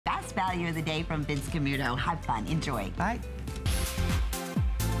best value of the day from Vince Camuto. Have fun. Enjoy. Bye.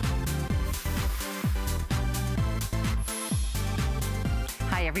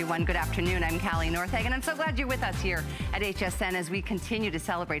 Hi everyone, good afternoon. I'm Callie Northegg, and I'm so glad you're with us here at HSN as we continue to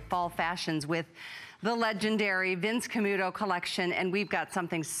celebrate fall fashions with the legendary Vince Camuto collection, and we've got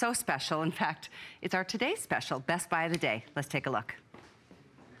something so special. In fact, it's our today's special, Best Buy of the Day. Let's take a look.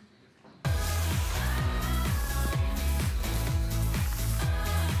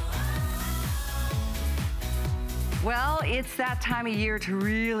 Well, it's that time of year to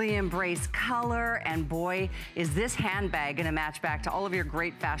really embrace color, and boy, is this handbag gonna match back to all of your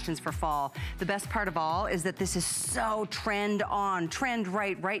great fashions for fall. The best part of all is that this is so trend on, trend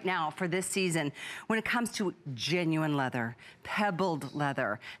right now for this season. When it comes to genuine leather, pebbled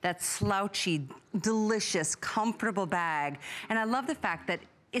leather, that slouchy, delicious, comfortable bag. And I love the fact that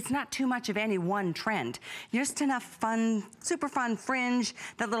it's not too much of any one trend. Just enough fun, super fun fringe,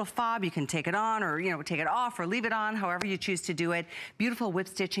 that little fob, you can take it on or, you know, take it off or leave it on, however you choose to do it. Beautiful whip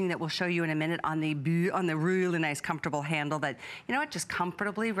stitching that we'll show you in a minute on the really nice, comfortable handle that, you know, it just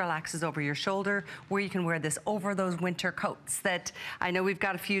comfortably relaxes over your shoulder, where you can wear this over those winter coats that I know we've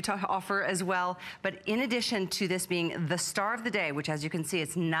got a few to offer as well. But in addition to this being the star of the day, which as you can see,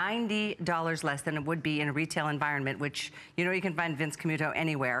 it's $90 less than it would be in a retail environment, which, you know, you can find Vince Camuto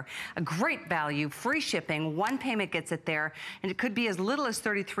anywhere. A great value, free shipping, one payment gets it there, and it could be as little as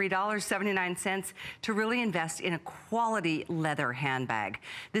 $33.79 to really invest in a quality leather handbag.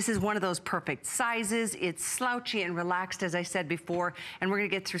 This is one of those perfect sizes. It's slouchy and relaxed, as I said before, and we're gonna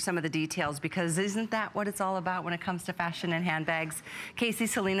get through some of the details because isn't that what it's all about when it comes to fashion and handbags? Casey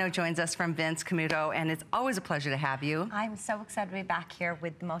Salino joins us from Vince Camuto, and it's always a pleasure to have you. I'm so excited to be back here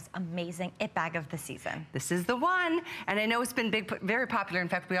with the most amazing it bag of the season. This is the one, and I know it's been very popular.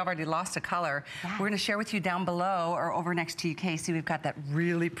 In fact, we already lost a color. Yeah. We're gonna share with you down below or over next to you, Casey. We've got that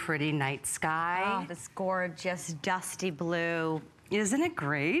really pretty night sky. Oh, this gorgeous dusty blue. Isn't it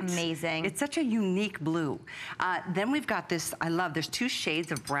great? Amazing. It's such a unique blue. Then we've got this, I love, there's two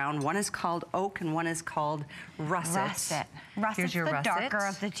shades of brown. One is called oak and one is called russet. Russet's the darker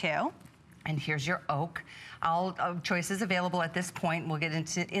of the two. And here's your oak. All choices available at this point. We'll get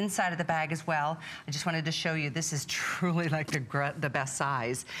into inside of the bag as well. I just wanted to show you, this is truly like the best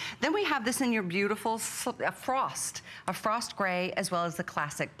size. Then we have this in your beautiful frost gray, as well as the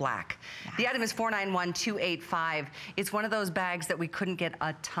classic black. Yes. The item is $491,285. It's one of those bags that we couldn't get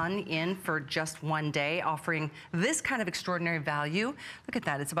a ton in for just one day, offering this kind of extraordinary value. Look at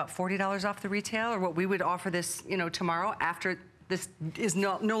that, it's about $40 off the retail, or what we would offer this, you know, tomorrow after this is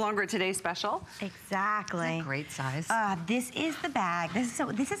no longer a today's special. Exactly. A great size. This is the bag. This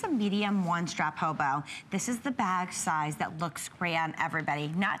is a medium one strap hobo. This is the bag size that looks great on everybody.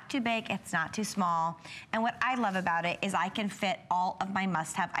 Not too big, it's not too small. And what I love about it is I can fit all of my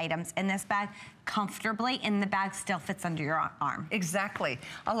must-have items in this bag comfortably, and the bag still fits under your arm. Exactly.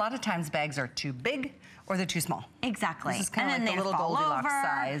 A lot of times bags are too big or they're too small. Exactly. This is kind of like the little Goldilocks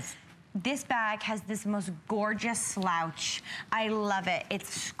size. This bag has this most gorgeous slouch. I love it.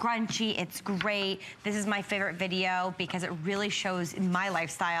 It's scrunchy, it's great. This is my favorite video because it really shows my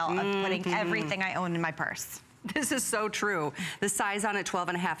lifestyle of putting everything I own in my purse. This is so true. The size on it,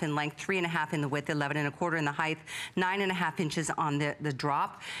 12.5 in length, 3.5 in the width, 11.25 in the height, 9.5 inches on the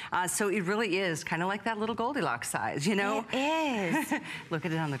drop. So it really is kind of like that little Goldilocks size, you know? It is. Look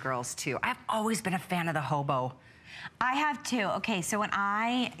at it on the girls too. I've always been a fan of the hobo. I have too. Okay, so when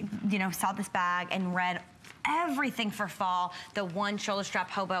I, saw this bag and read everything for fall, the one shoulder strap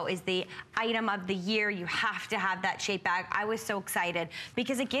hobo is the item of the year. You have to have that shape bag. I was so excited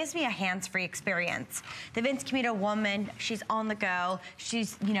because it gives me a hands-free experience. The Vince Camuto woman, she's on the go.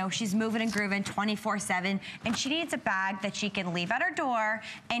 She's, she's moving and grooving 24/7, and she needs a bag that she can leave at her door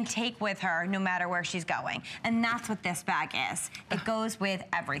and take with her no matter where she's going. And that's what this bag is. It goes with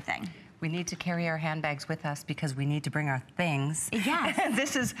everything. We need to carry our handbags with us because we need to bring our things. Yes.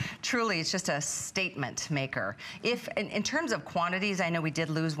 This is truly, it's just a statement maker. If, in terms of quantities, I know we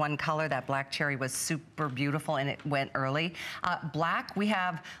did lose one color. That black cherry was super beautiful and it went early. Black, we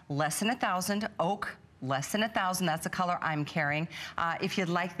have less than 1,000. Oak, less than 1,000. That's the color I'm carrying. If you'd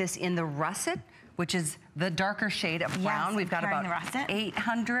like this in the russet, which is the darker shade of brown. Yes, we've got about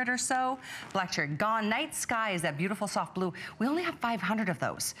 800 or so. Black cherry. Gone. Night sky is that beautiful soft blue. We only have 500 of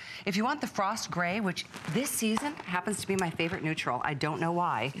those. If you want the frost gray, which this season happens to be my favorite neutral, I don't know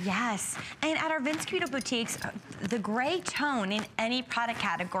why. Yes, and at our Vince Camuto boutiques, the gray tone in any product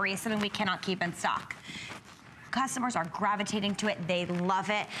category is something we cannot keep in stock. Customers are gravitating to it. They love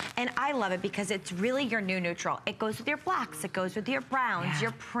it. And I love it because it's really your new neutral. It goes with your blacks. It goes with your browns,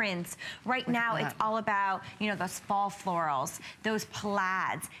 your prints. Right now, it's all about, you know, those fall florals, those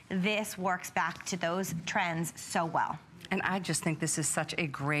plaids. This works back to those trends so well. And I just think this is such a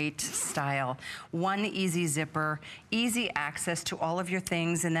great style. One easy zipper, easy access to all of your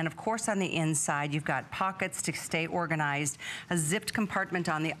things. And then of course on the inside, you've got pockets to stay organized, a zipped compartment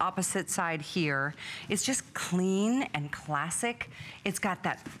on the opposite side here. It's just clean and classic. It's got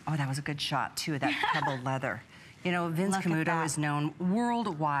that, oh, that was a good shot too, that pebbled leather. You know, Vince Camuto is known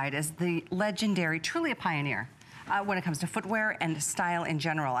worldwide as the legendary, truly a pioneer. When it comes to footwear and style in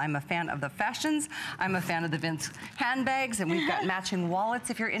general. I'm a fan of the fashions. I'm a fan of the Vince handbags, and we've got matching wallets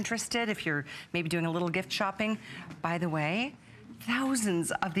if you're interested, if you're maybe doing a little gift shopping. By the way,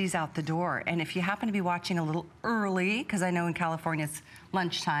 thousands of these out the door. And if you happen to be watching a little early, because I know in California it's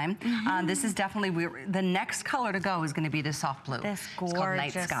lunchtime, this is definitely, the next color to go is going to be this soft blue. This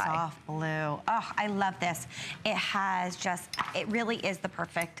gorgeous night sky. Soft blue. Oh, I love this. It has just, it really is the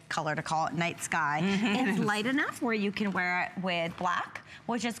perfect color to call it night sky. It's light enough where you can wear it with black,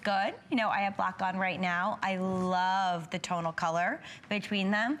 which is good. You know, I have black on right now. I love the tonal color between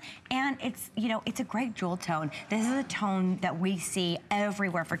them. And it's, you know, it's a great jewel tone. This is a tone that we see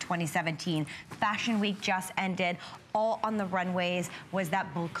everywhere for 2017. Fashion Week just ended. All on the runways was that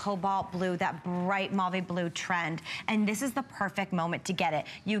cobalt blue, that bright mauve blue trend. And this is the perfect moment to get it.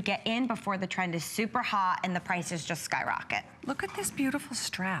 You get in before the trend is super hot and the prices just skyrocket. Look at this beautiful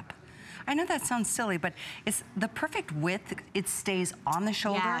strap. I know that sounds silly, but it's the perfect width. It stays on the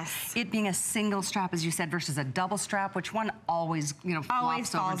shoulder. Yes. It being a single strap, as you said, versus a double strap, which one always, you know,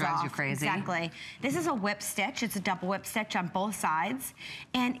 flops over and drives you crazy. Exactly. This is a whip stitch. It's a double whip stitch on both sides,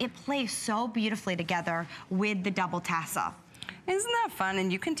 and it plays so beautifully together with the double tassel. Isn't that fun?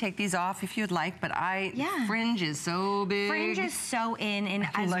 And you can take these off if you'd like, but fringe is so big. Fringe is so in, and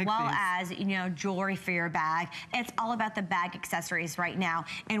as well as, you know, jewelry for your bag. It's all about the bag accessories right now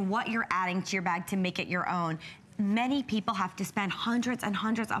and what you're adding to your bag to make it your own. Many people have to spend hundreds and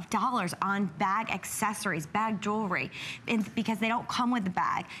hundreds of dollars on bag accessories, bag jewelry, because they don't come with the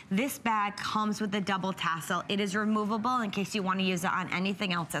bag. This bag comes with the double tassel. It is removable in case you want to use it on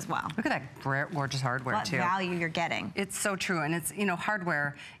anything else as well. Look at that gorgeous hardware too. What value you're getting. It's so true, and it's, you know,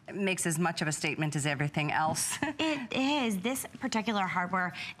 hardware makes as much of a statement as everything else. It is. This particular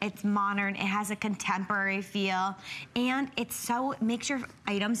hardware, it's modern, it has a contemporary feel, and it makes your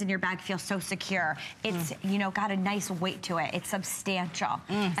items in your bag feel so secure. It's, you know, got a nice weight to it. It's substantial.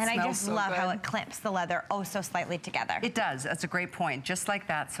 And I just love how it clips the leather oh so slightly together. It does. That's a great point. Just like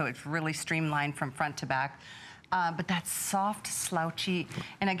that, so it's really streamlined from front to back. But that's soft, slouchy,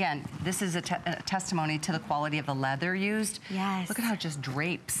 and again, this is a testimony to the quality of the leather used. Yes. Look at how it just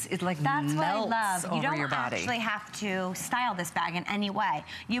drapes. It like melts over your body. That's what I love. You don't actually have to style this bag in any way.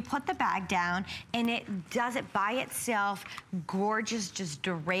 You put the bag down, and it does it by itself, gorgeous, just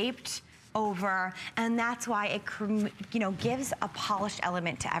draped over, and that's why it, you know, gives a polished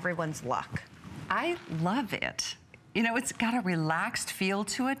element to everyone's look. I love it. You know, it's got a relaxed feel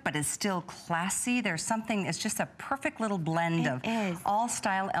to it, but it's still classy. There's something, it's just a perfect little blend of all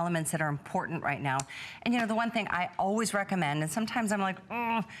style elements that are important right now. And you know, the one thing I always recommend, and sometimes I'm like,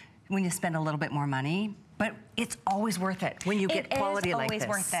 when you spend a little bit more money, but it's always worth it when you get quality like this. It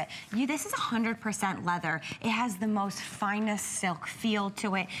is always worth it. This is 100% leather. It has the most finest silk feel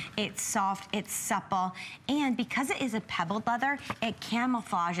to it. It's soft, it's supple, and because it is a pebbled leather, it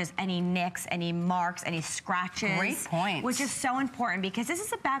camouflages any nicks, any marks, any scratches. Great point. Which is so important because this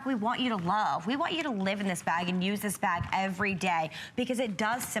is a bag we want you to love. We want you to live in this bag and use this bag every day because it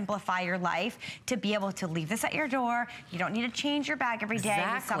does simplify your life to be able to leave this at your door. You don't need to change your bag every day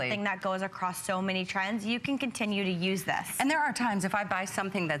with something that goes across so many trends. You can continue to use this. And there are times if I buy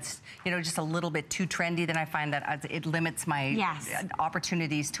something that's, you know, just a little bit too trendy, then I find that it limits my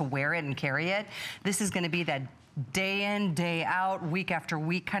opportunities to wear it and carry it. This is going to be that day in, day out, week after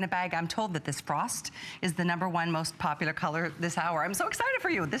week kind of bag. I'm told that this frost is the #1 most popular color this hour. I'm so excited for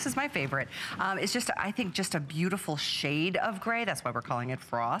you. This is my favorite. It's just, I think, just a beautiful shade of gray. That's why we're calling it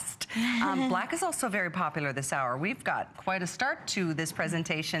frost. Black is also very popular this hour. We've got quite a start to this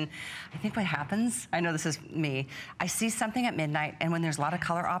presentation. I think what happens, I know this is me, I see something at midnight, and when there's a lot of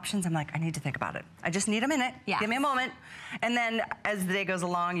color options, I'm like, I need to think about it. I just need a minute. Give me a moment. And then as the day goes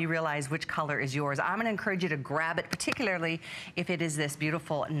along, you realize which color is yours. I'm going to encourage you to grab it, particularly if it is this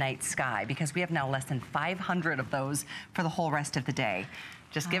beautiful night sky, because we have now less than 500 of those for the whole rest of the day.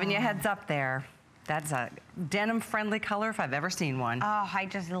 Just giving you a heads up there. That's a denim-friendly color if I've ever seen one. Oh, I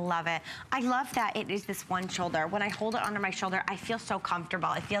just love it. I love that it is this one shoulder. When I hold it under my shoulder, I feel so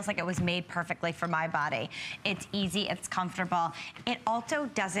comfortable. It feels like it was made perfectly for my body. It's easy, it's comfortable. It also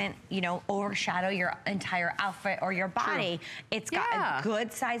doesn't, you know, overshadow your entire outfit or your body. True. It's got a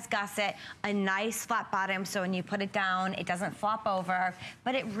good size gusset, a nice flat bottom, so when you put it down, it doesn't flop over,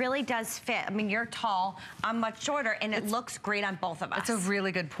 but it really does fit. I mean, you're tall, I'm much shorter, and it looks great on both of us. It's a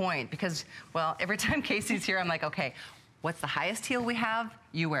really good point because, well, every time Casey's here, I'm like, okay, what's the highest heel we have?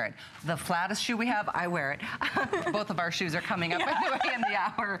 You wear it. The flattest shoe we have, I wear it. Both of our shoes are coming up anyway in the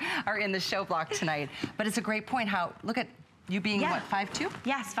hour, or in the show block tonight. But it's a great point how, look at you being, what, 5'2"?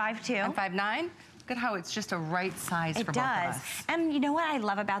 Yes, 5'2". I'm 5'9". Look at how it's just a right size for both of us. And you know what I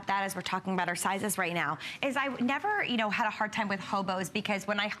love about that, as we're talking about our sizes right now, is I never, you know, had a hard time with hobos, because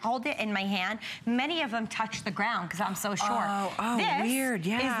when I hold it in my hand, many of them touch the ground because I'm so short. This weird,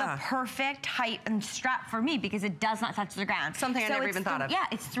 is the perfect height and strap for me because it does not touch the ground. Something I never even thought of. Yeah,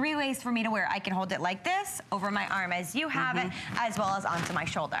 it's 3 ways for me to wear. I can hold it like this, over my arm as you have it, as well as onto my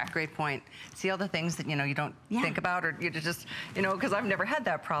shoulder. Great point. See all the things that, you know, you don't think about, or you just, you know, because I've never had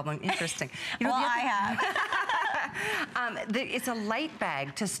that problem. Interesting. You know, I have. It's a light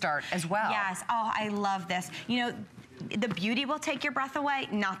bag to start as well. Yes. Oh, I love this. You know, the beauty will take your breath away,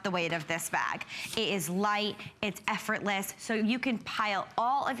 not the weight of this bag. It is light, it's effortless, so you can pile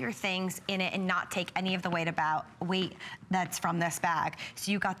all of your things in it and not take any of the weight that's from this bag.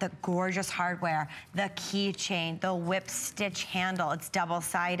 So you got the gorgeous hardware, the keychain, the whip stitch handle, it's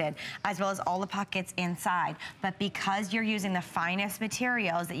double-sided, as well as all the pockets inside. But because you're using the finest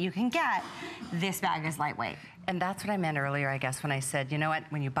materials that you can get, this bag is lightweight. And that's what I meant earlier, I guess, when I said, you know what,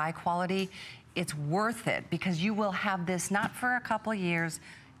 when you buy quality, it's worth it because you will have this not for a couple years,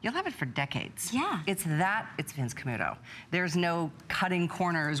 you'll have it for decades. Yeah. It's Vince Camuto. There's no cutting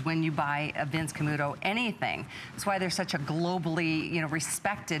corners when you buy a Vince Camuto anything. That's why they're such a globally, you know,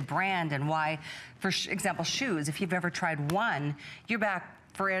 respected brand, and why, for example, shoes, if you've ever tried one, you're back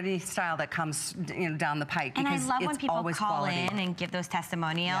for any style that comes, you know, down the pike. And I love when people call in and give those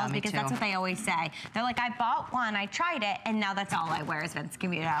testimonials, because that's what they always say. They're like, I bought one, I tried it, and now that's all I wear is Vince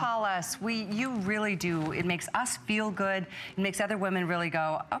Camuto. Call us. You really do. It makes us feel good. It makes other women really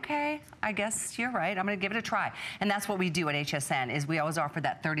go, okay, I guess you're right. I'm going to give it a try. And that's what we do at HSN, is we always offer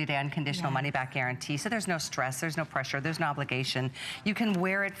that 30-day unconditional money-back guarantee. So there's no stress, there's no pressure, there's no obligation. You can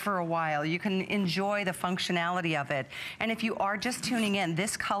wear it for a while. You can enjoy the functionality of it. And if you are just tuning in,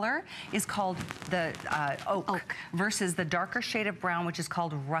 this color is called the oak versus the darker shade of brown, which is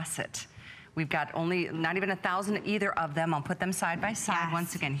called russet. We've got not even 1,000 of either of them. I'll put them side by side. Yes.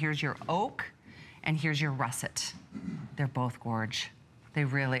 Once again, here's your oak and here's your russet. They're both gorge. They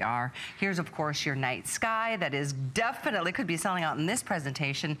really are. Here's, of course, your night sky that is definitely could be selling out in this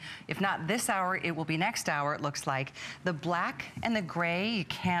presentation. If not this hour, it will be next hour, it looks like. The black and the gray, you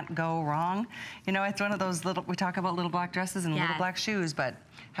can't go wrong. You know, it's one of those little, we talk about little black dresses and little black shoes, but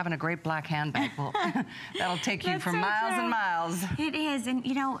having a great black handbag will, that'll take you for miles and miles. It is, and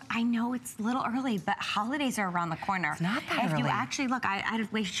you know, I know it's a little early, but holidays are around the corner. It's not that early. If you actually look,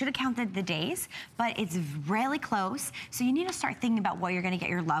 we should have counted the days, but it's really close. So you need to start thinking about what you're going to get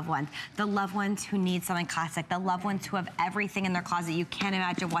your loved ones. The loved ones who need something classic, the loved ones who have everything in their closet. You can't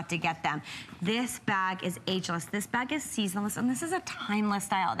imagine what to get them. This bag is ageless. This bag is seasonless, and this is a timeless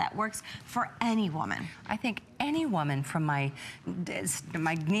style that works for any woman. I think any woman, from my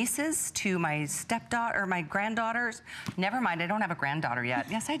nieces to my stepdaughter or my granddaughters. Never mind, I don't have a granddaughter yet.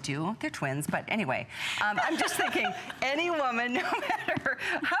 Yes, I do. They're twins, but anyway. I'm just thinking, any woman, no matter,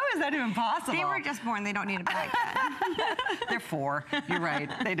 how is that even possible? They were just born, they don't need a bag then. They're 4, you're right,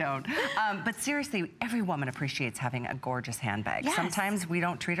 they don't. But seriously, every woman appreciates having a gorgeous handbag. Yes. Sometimes we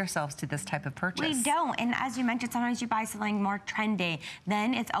don't treat ourselves to this type of purchase. We don't, and as you mentioned, sometimes you buy something more trendy,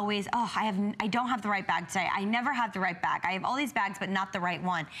 then it's always, oh, I don't have the right bag today. I never have the right bag. I have all these bags, but not the right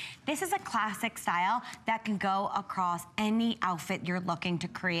one. This is a classic style that can go across any outfit you're looking to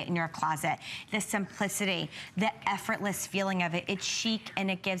create in your closet. The simplicity, the effortless feeling of it, it's chic,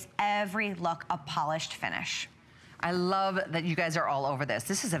 and it gives every look a polished finish. I love that you guys are all over this.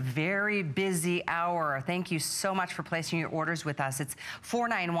 This is a very busy hour. Thank you so much for placing your orders with us. It's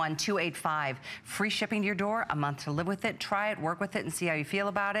 $491-285. Free shipping to your door, a month to live with it. Try it, work with it, and see how you feel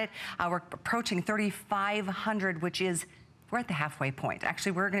about it. We're approaching $3,500, which is, we're at the halfway point.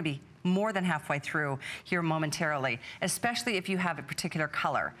 Actually, we're gonna be more than halfway through here momentarily, especially if you have a particular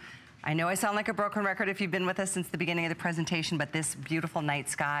color. I know I sound like a broken record if you've been with us since the beginning of the presentation, but this beautiful night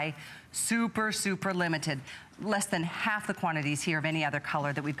sky, super, super limited. less than half the quantities here of any other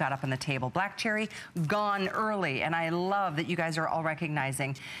color that we've got up on the table. Black cherry, gone early, and I love that you guys are all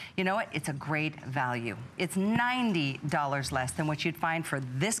recognizing, you know what, it's a great value. It's $90 less than what you'd find for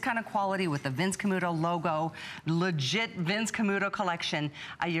this kind of quality with the Vince Camuto logo, legit Vince Camuto collection.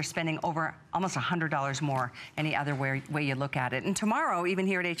 You're spending over almost $100 more any other way you look at it. And tomorrow, even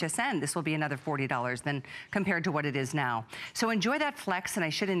here at HSN, this will be another $40 than compared to what it is now. So enjoy that flex, and I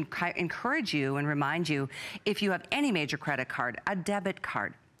should encourage you and remind you, if you have any major credit card, a debit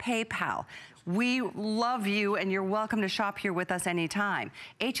card, PayPal, we love you and you're welcome to shop here with us anytime.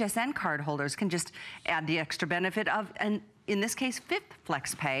 HSN card holders can just add the extra benefit of, and in this case, 5th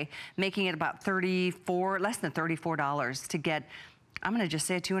Flex Pay, making it about less than $34 to get, I'm gonna just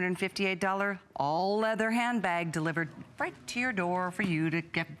say a $258 all leather handbag delivered right to your door for you to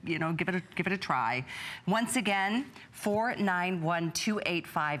get, you know, give it a try. Once again,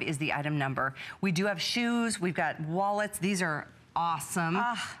 491285 is the item number. We do have shoes, we've got wallets. These are awesome.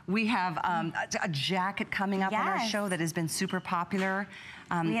 We have a jacket coming up on our show that has been super popular.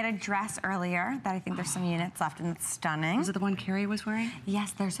 We had a dress earlier that I think there's some units left, and it's stunning. Was it the one Carrie was wearing?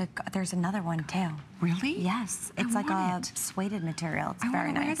 Yes, there's another one too. Really? Yes, it's like a suede material. It's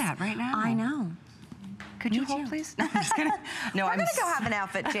very nice. I want to wear that right now. I know. Could you hold, please? No, I'm just kidding. No, I'm gonna go have an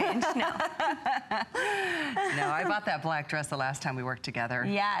outfit change. No. No, I bought that black dress the last time we worked together.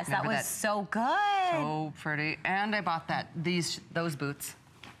 Yes, that was so good. So pretty. And I bought those boots.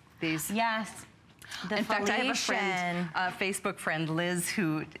 These. Yes. In fact, I have a friend, a Facebook friend, Liz,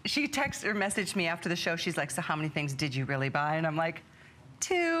 who she texted or messaged me after the show. She's like, so how many things did you really buy? And I'm like,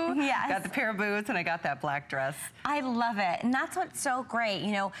 2. Yes. Got the pair of boots and I got that black dress. I love it, and that's what's so great.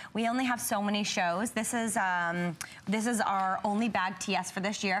 You know, we only have so many shows. This is our only bag TS for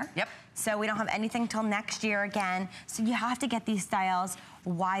this year. Yep. So we don't have anything till next year again. So you have to get these styles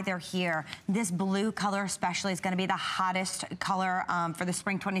why they're here. This blue color especially is going to be the hottest color for the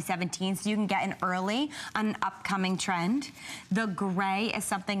spring 2017, so you can get in early on an upcoming trend. The gray is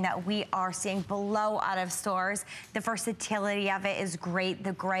something that we are seeing below out of stores. The versatility of it is great.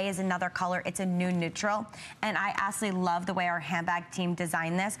 The gray is another color. It's a new neutral, and I absolutely love the way our handbag team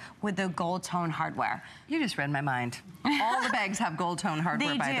designed this with the gold tone hardware. You just read my mind. All the bags have gold tone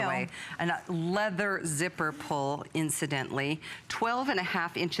hardware, by the way. And a leather zipper pull, incidentally.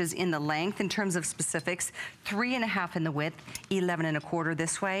 12.5 inches in the length in terms of specifics, 3.5 in the width, 11.25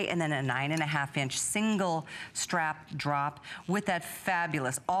 this way, and then a 9.5 inch single strap drop with that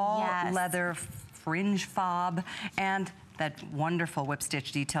fabulous all leather fringe fob and that wonderful whip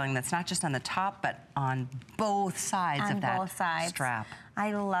stitch detailing that's not just on the top, but on both sides of that strap.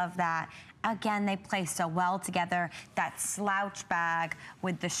 I love that. Again, they play so well together. That slouch bag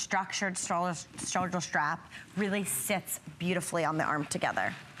with the structured shoulder strap really sits beautifully on the arm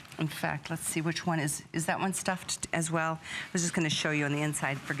together. In fact, let's see which one is that one stuffed as well? I was just going to show you on the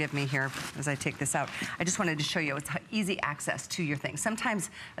inside. Forgive me here as I take this out. I just wanted to show you it's easy access to your things.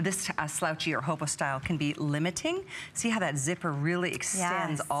 Sometimes this slouchy or hobo style can be limiting. See how that zipper really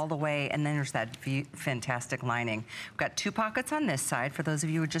extends all the way, and then there's that fantastic lining. We've got 2 pockets on this side for those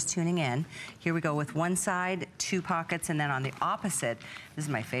of you who are just tuning in. Here we go with one side, 2 pockets, and then on the opposite, this is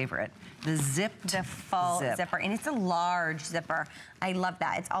my favorite, the full zipper, and it's a large zipper. I love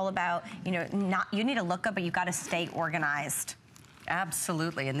that. It's all about, you know, you need to look good, but you got to stay organized.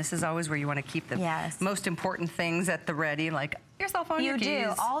 Absolutely, and this is always where you want to keep the most important things at the ready, like your cell phone, your keys. You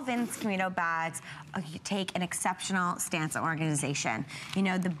do. All Vince Camuto bags take an exceptional stance on organization. You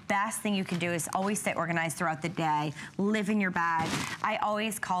know, the best thing you can do is always stay organized throughout the day, live in your bag. I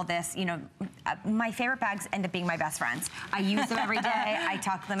always call this, you know, my favorite bags end up being my best friends. I use them every day. I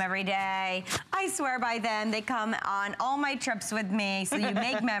tuck them every day. I swear by them. They come on all my trips with me, so you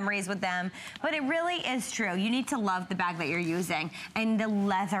make memories with them. But it really is true. You need to love the bag that you're using. And the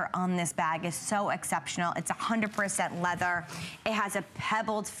leather on this bag is so exceptional. It's 100% leather. It has a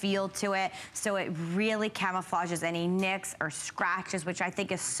pebbled feel to it, so it really camouflages any nicks or scratches, which I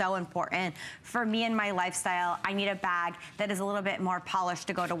think is so important. For me and my lifestyle, I need a bag that is a little bit more polished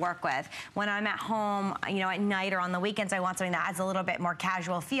to go to work with. When I'm at home, you know, at night or on the weekends, I want something that has a little bit more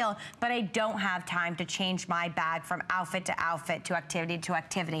casual feel, but I don't have time to change my bag from outfit to outfit, to activity to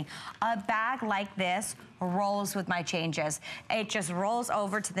activity. A bag like this rolls with my changes. It just rolls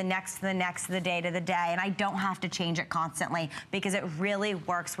over to the next, to the next, to the day, and I don't have to change it constantly because it really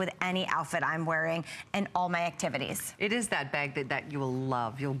works with any outfit I'm wearing and all my activities. It is that bag that you will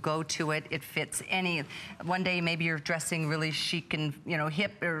love. You'll go to it. It fits any. One day maybe you're dressing really chic and, you know,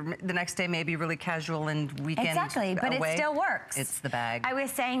 hip, or the next day maybe really casual and weekend Exactly, but away. It still works. It's the bag. I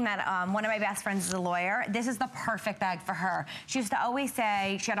was saying that one of my best friends is a lawyer. This is the perfect bag for her. She used to always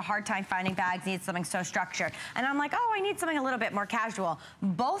say she had a hard time finding bags, needed something so structured. structured. And I'm like, oh, I need something a little bit more casual.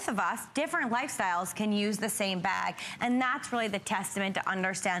 Both of us, different lifestyles, can use the same bag. And that's really the testament to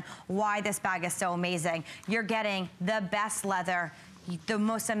understand why this bag is so amazing. You're getting the best leather, the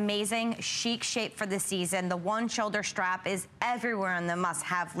most amazing chic shape for the season. The one shoulder strap is everywhere on the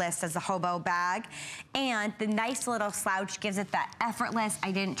must-have list as a hobo bag. And the nice little slouch gives it that effortless,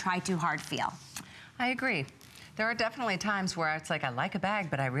 I didn't try too hard feel. I agree. There are definitely times where it's like, I like a bag,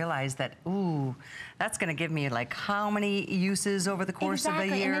 but I realize that, ooh, that's gonna give me like how many uses over the course of a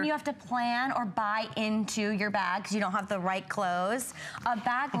year. And then you have to plan or buy into your bag because you don't have the right clothes. A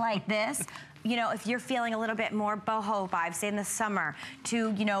bag like this, you know, if you're feeling a little bit more boho vibes, say in the summer,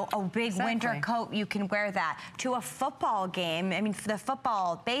 to, you know, a big winter coat, you can wear that. To a football game, I mean, for the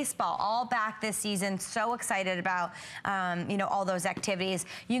football, baseball, all back this season, so excited about, you know, all those activities.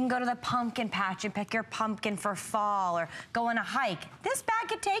 You can go to the pumpkin patch and pick your pumpkin for fall or go on a hike. This bag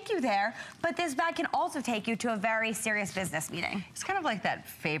can take you there, but this bag can also take you to a very serious business meeting. It's kind of like that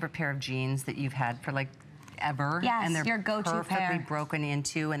favorite pair of jeans that you've had for like ever. Yes, and they're your go-to perfectly pair. broken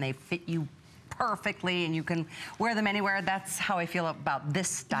into and they fit you perfectly and you can wear them anywhere. That's how I feel about this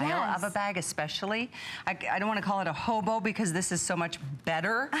style of a bag especially. I don't want to call it a hobo because this is so much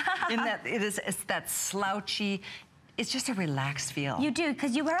better in that it's that slouchy, it's just a relaxed feel. You do,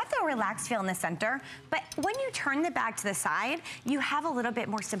 because you have the relaxed feel in the center, but when you turn the bag to the side, you have a little bit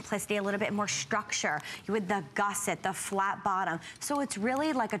more simplicity, a little bit more structure with the gusset, the flat bottom. So it's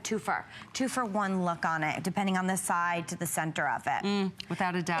really like a two-for-one look on it, depending on the side to the center of it.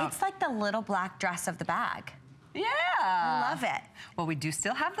 Without a doubt. It's like the little black dress of the bag. Yeah. I love it. Well, we do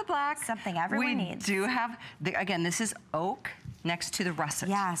still have the black. Something everyone needs. We do have, again, this is oak next to the russet.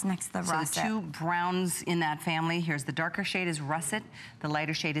 Yes, next to the russet. So the two browns in that family, here's the darker shade is russet, the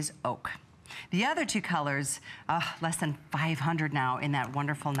lighter shade is oak. The other two colors, less than 500 now in that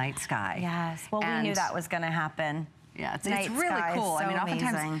wonderful night sky. Yes, well, we knew that was gonna happen. Yeah, it's really cool. So I mean,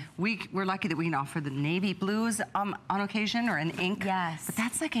 oftentimes we're lucky that we can offer the navy blues on occasion or an ink. Yes. But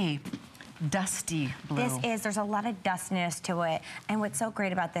that's like a dusty blue. There's a lot of dustiness to it. And what's so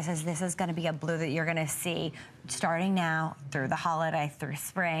great about this is gonna be a blue that you're gonna see starting now through the holiday, through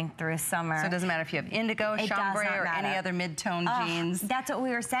spring, through summer. So it doesn't matter if you have indigo, chambray, or any other mid-tone jeans. That's what we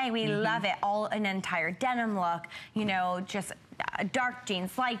were saying. We love it. All an entire denim look, you know, just dark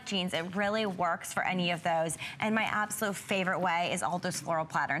jeans, light jeans. It really works for any of those. And my absolute favorite way is all those floral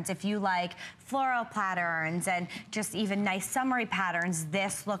patterns. If you like floral patterns and just even nice summery patterns,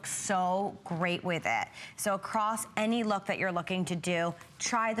 this looks so great with it. So across any look that you're looking to do,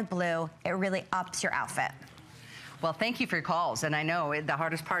 try the blue. It really ups your outfit. Well, thank you for your calls, and I know the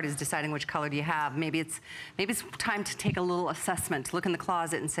hardest part is deciding which color do you have. Maybe it's time to take a little assessment, look in the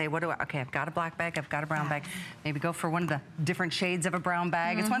closet and say, okay, I've got a black bag, I've got a brown bag. Maybe go for one of the different shades of a brown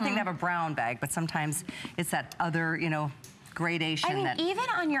bag. It's one thing to have a brown bag, but sometimes it's that other, you know, gradation. I mean, even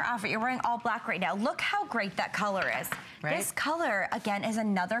on your outfit, you're wearing all black right now. Look how great that color is. Right? This color, again, is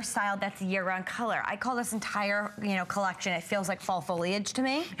another style that's year-round color. I call this entire, you know, collection, it feels like fall foliage to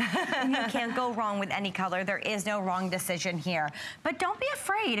me. You can't go wrong with any color. There is no wrong decision here. But don't be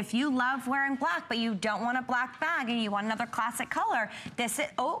afraid. If you love wearing black, but you don't want a black bag and you want another classic color, this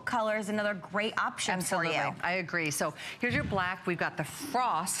oak color is another great option for you. I agree. So here's your black. We've got the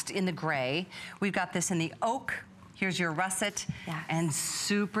frost in the gray. We've got this in the oak. Here's your russet, and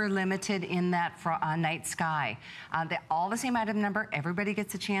super limited in that night sky. All the same item number. Everybody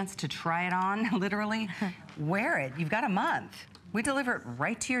gets a chance to try it on, literally. Wear it. You've got a month. We deliver it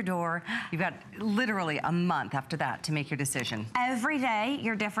right to your door. You've got literally a month after that to make your decision. Every day,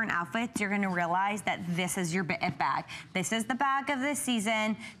 your different outfits, you're gonna realize that this is your bag. This is the bag of the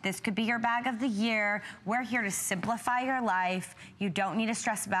season. This could be your bag of the year. We're here to simplify your life. You don't need to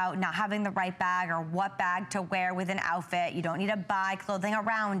stress about not having the right bag or what bag to wear with an outfit. You don't need to buy clothing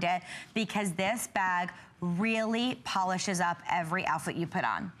around it because this bag really polishes up every outfit you put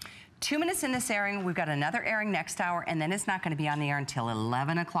on. 2 minutes in this airing, we've got another airing next hour, and then it's not going to be on the air until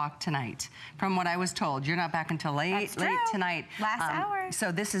 11 o'clock tonight. From what I was told, you're not back until late tonight. Last hour.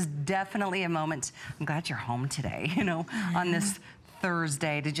 So this is definitely a moment. I'm glad you're home today, you know, on this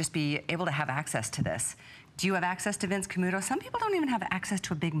Thursday to just be able to have access to this. Do you have access to Vince Camuto? Some people don't even have access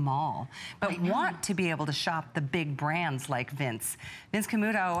to a big mall, but want to be able to shop the big brands like Vince. Vince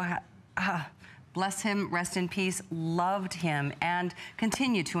Camuto, bless him, rest in peace, loved him and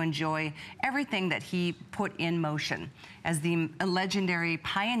continue to enjoy everything that he put in motion. as the legendary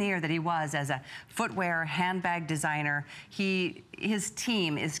pioneer that he was as a footwear handbag designer. His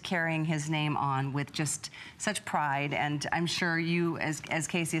team is carrying his name on with just such pride, and I'm sure you, as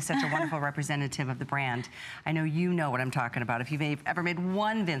Casey, is such a wonderful representative of the brand. I know you know what I'm talking about. If you've ever made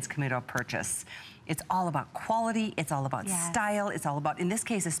one Vince Camuto purchase, it's all about quality, it's all about style, it's all about, in this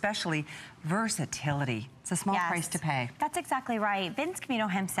case especially, versatility. It's a small price to pay. That's exactly right. Vince Camuto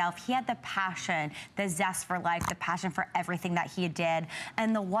himself, he had the passion, the zest for life, the passion for everything that he did.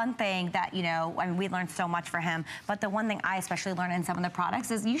 And the one thing that, you know, I mean, we learned so much for him, but the one thing I especially learned in some of the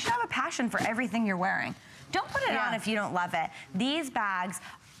products is you should have a passion for everything you're wearing. Don't put it on if you don't love it. These bags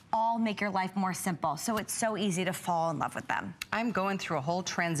all make your life more simple, so it's so easy to fall in love with them. I'm going through a whole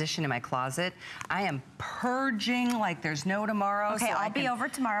transition in my closet. I am purging like there's no tomorrow. Okay, so I'll be over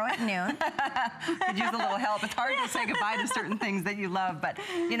tomorrow at noon. Could use a little help. It's hard to say goodbye to certain things that you love, but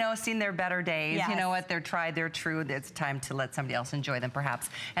you know, seen their better days. You know what? They're tried, they're true. It's time to let somebody else enjoy them, perhaps.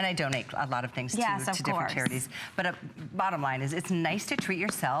 And I donate a lot of things to different charities. But bottom line is, it's nice to treat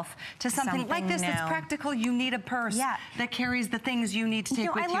yourself to something like this that's practical. You need a purse that carries the things you need to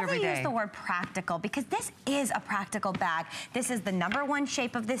take with you. I use the word practical because this is a practical bag. This is the #1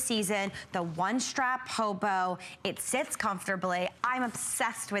 shape of the season, the one-strap hobo. It sits comfortably. I'm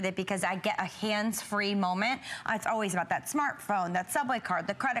obsessed with it because I get a hands-free moment. It's always about that smartphone, that subway card,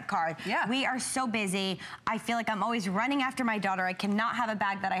 the credit card. We are so busy. I feel like I'm always running after my daughter. I cannot have a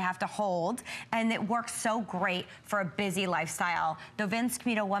bag that I have to hold, and it works so great for a busy lifestyle. The Vince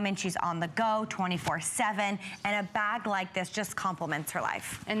Camuto woman, she's on the go 24/7, and a bag like this just complements her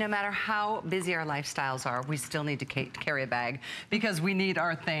life. And no matter how busy our lifestyles are, we still need to carry a bag because we need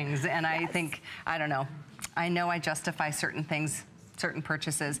our things. And I think, I don't know, I know I justify certain things, certain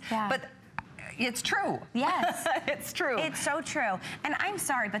purchases, but it's true. Yes. It's true. It's so true. And I'm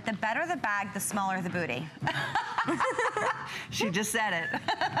sorry, but the better the bag, the smaller the booty. She just said it.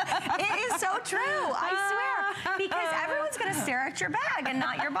 It is so true, I swear. Because everyone's going to stare at your bag and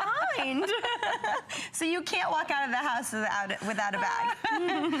not your behind. So you can't walk out of the house without a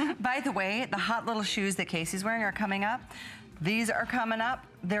bag. By the way, the hot little shoes that Casey's wearing are coming up. These are coming up.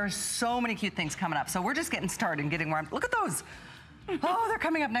 There's so many cute things coming up. So we're just getting started and getting warm. Look at those. Oh, they're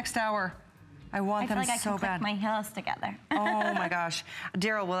coming up next hour. I want them so bad. I feel like I can click my heels together. Oh my gosh.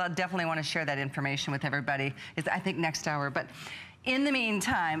 Daryl will definitely want to share that information with everybody, I think, next hour. But in the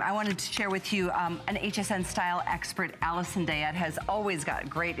meantime, I wanted to share with you an HSN style expert. Allison Dayat has always got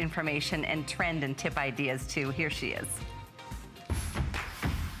great information and trend and tip ideas too. Here she is.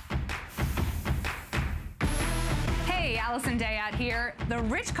 Hey, Allison Dayat here. The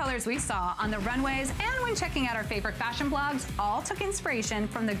rich colors we saw on the runways and when checking out our favorite fashion blogs all took inspiration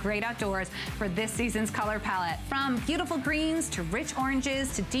from the great outdoors for this season's color palette. From beautiful greens to rich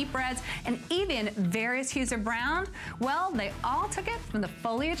oranges to deep reds and even various hues of brown, well, they all took it from the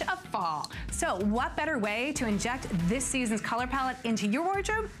foliage of fall. So what better way to inject this season's color palette into your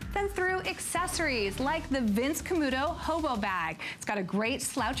wardrobe than through accessories like the Vince Camuto Hobo Bag. It's got a great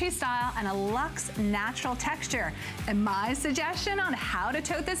slouchy style and a luxe natural texture. And my suggestion on how to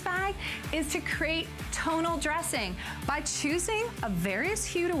tote this bag is to create tonal dressing. By choosing a various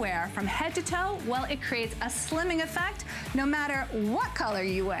hue to wear from head to toe, well, it creates a slimming effect no matter what color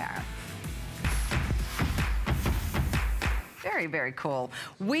you wear. Very, very cool.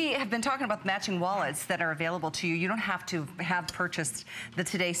 We have been talking about matching wallets that are available to you. You don't have to have purchased the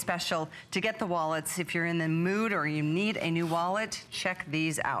Today Special to get the wallets. If you're in the mood or you need a new wallet, check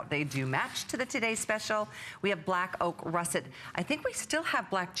these out. They do match to the Today Special. We have Black Oak Russet. I think we still have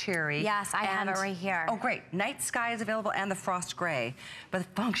Black Cherry. Yes, I have it right here. Oh, great. Night Sky is available and the Frost Gray. But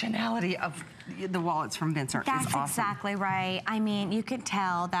the functionality of the wallets from Vince is awesome. That's exactly right. I mean, you can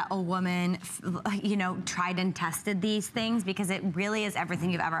tell that a woman, you know, tried and tested these things because it really is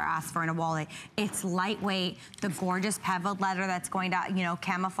everything you've ever asked for in a wallet. It's lightweight, the gorgeous pebbled leather that's going to, you know,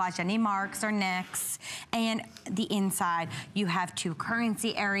 camouflage any marks or nicks. And the inside, you have 2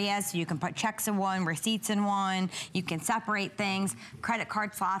 currency areas. So you can put checks in one, receipts in one. You can separate things. Credit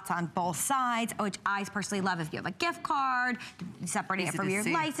card slots on both sides, which I personally love. If you have a gift card, separating it from your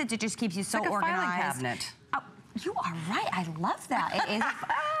license, it just keeps you so organized. Filing cabinet. Oh, you are right. I love that. It is.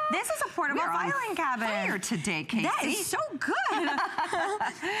 This is a portable filing cabinet. Fire today, Casey. That is so good.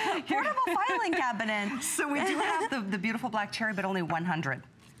 Portable filing cabinet. So we do have the beautiful Black Cherry, but only 100.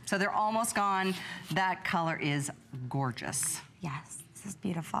 So they're almost gone. That color is gorgeous. Yes, this is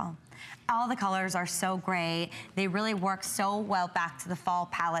beautiful. All the colors are so great. They really work so well back to the fall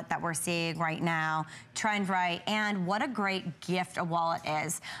palette that we're seeing right now. Trend right, and what a great gift a wallet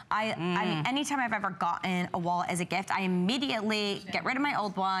is. Anytime I've ever gotten a wallet as a gift, I immediately get rid of my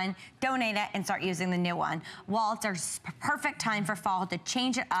old one, donate it, and start using the new one. Wallets are perfect time for fall to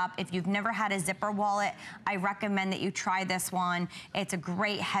change it up. If you've never had a zipper wallet, I recommend that you try this one. It's a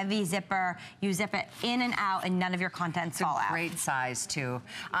great heavy zipper. You zip it in and out, and none of your contents fall out. Great size too.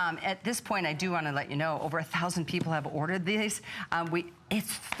 At this point, I do want to let you know, over 1,000 people have ordered these.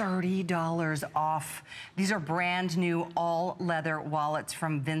 It's $30 off. These are brand new all leather wallets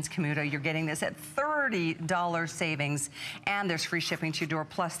from Vince Camuto. You're getting this at $30 savings, and there's free shipping to your door.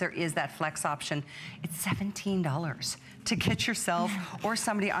 Plus, there is that flex option. It's $17 to get yourself or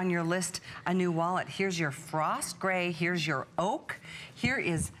somebody on your list a new wallet. Here's your frost gray. Here's your oak. Here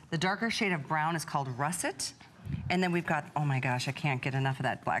is the darker shade of brown. Is called russet. And then we've got, oh my gosh, I can't get enough of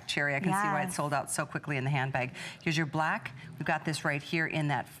that black cherry. I can see why it sold out so quickly in the handbag. Here's your black. We've got this right here in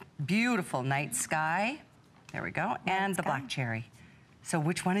that beautiful night sky. There we go. And the black cherry. So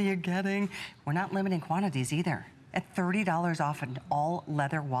which one are you getting? We're not limiting quantities either. At $30 off an all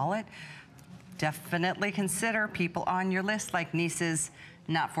leather wallet, definitely consider people on your list like nieces,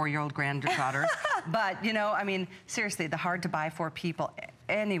 not 4-year-old granddaughters. But, you know, I mean, seriously, the hard to buy for people,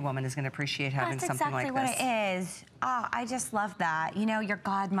 any woman is going to appreciate having something like this. That's exactly what it is. Oh, I just love that. You know, your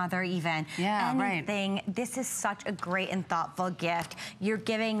godmother even. Yeah, anything. right. This is such a great and thoughtful gift. You're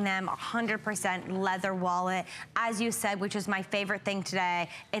giving them a 100% leather wallet. As you said, which is my favorite thing today,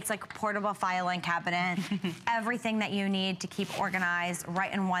 it's like a portable filing cabinet. Everything that you need to keep organized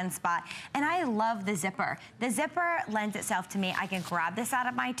right in one spot. And I love the zipper. The zipper lends itself to me. I can grab this out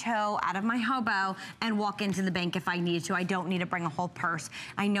of my toe, out of my hobo, and walk into the bank if I need to. I don't need to bring a whole purse.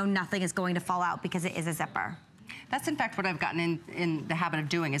 I know nothing is going to fall out because it is a zipper. That's in fact what I've gotten in the habit of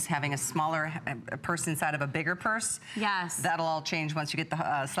doing, is having a smaller purse inside of a bigger purse. Yes. That'll all change once you get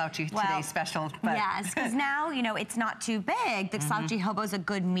the slouchy today special. But. Yes, because now, you know, it's not too big. The slouchy hobo is a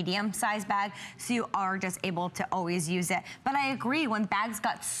good medium-sized bag, so you are just able to always use it. But I agree, when bags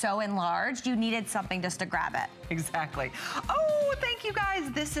got so enlarged, you needed something just to grab it. Exactly. Oh, thank you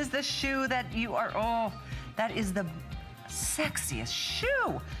guys. This is the shoe that you are, oh, that is the sexiest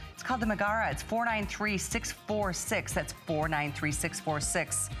shoe. It's called the Megara. It's 493-646. That's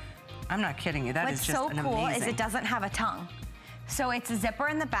 493-646. I'm not kidding you. That is just What's so cool is it doesn't have a tongue. So it's a zipper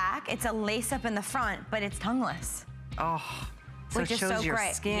in the back, it's a lace up in the front, but it's tongueless. Oh. So which it is shows so your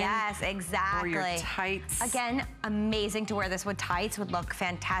great. skin. Yes, exactly. Or your tights. Again, amazing to wear this with tights, would look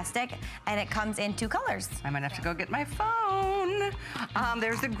fantastic. And it comes in 2 colors. I might have to go get my phone.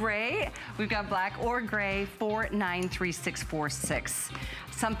 There's the gray. We've got black or gray, 493-646.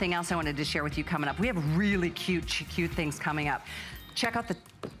 Something else I wanted to share with you coming up. We have really cute things coming up. Check out the,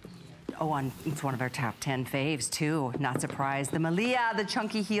 it's one of our top 10 faves too, not surprised. The Malia, the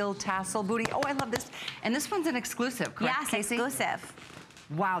chunky heel tassel booty. Oh, I love this. And this one's an exclusive, correct, Yes, Casey? exclusive.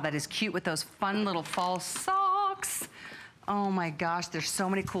 Wow, that is cute with those fun little fall socks. Oh my gosh, there's so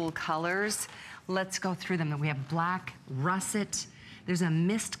many cool colors. Let's go through them. We have black, russet. There's a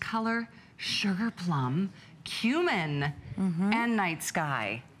mist color, sugar plum, cumin, and night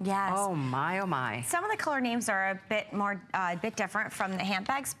sky. Yes. Oh my, oh my. Some of the color names are a bit different from the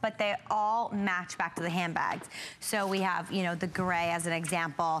handbags, but they all match back to the handbags. So we have, you know, the gray as an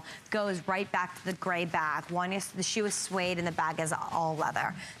example, goes right back to the gray bag. One is, the shoe is suede and the bag is all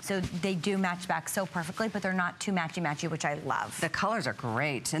leather. So they do match back so perfectly, but they're not too matchy-matchy, which I love. The colors are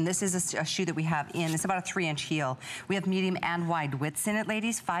great. And this is a shoe that we have in, it's about a 3-inch heel. We have medium and wide widths in it,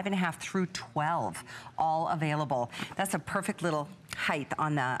 ladies, 5.5 through 12, all available. That's a perfect little height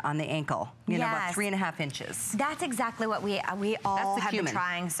on the ankle, you know, about 3.5 inches. That's exactly what we all have been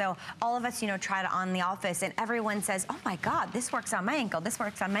trying. So all of us, you know, tried it on the office, and everyone says, "Oh my God, this works on my ankle. This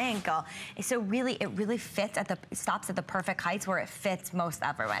works on my ankle." So really, it really fits at stops at the perfect heights where it fits most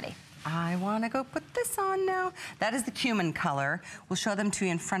everybody. I want to go put this on now. That is the cumin color. We'll show them to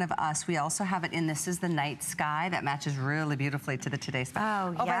you in front of us. We also have it in, this is the night sky. That matches really beautifully to the Today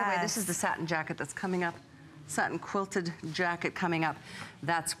Special. Oh, by the way, this is the satin jacket that's coming up. Satin quilted jacket coming up.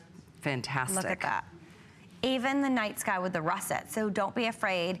 That's fantastic. Look at that. Even the night sky with the russet. So don't be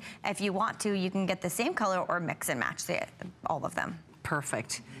afraid. If you want to, you can get the same color or mix and match all of them.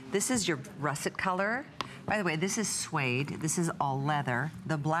 Perfect. This is your russet color. By the way, this is suede. This is all leather.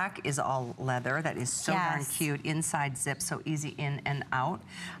 The black is all leather. That is so darn cute. Inside zip, so easy in and out.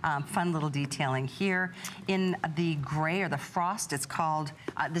 Fun little detailing here. In the gray or the frost, it's called,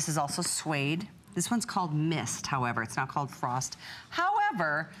 this is also suede. This one's called Mist, however. It's not called Frost.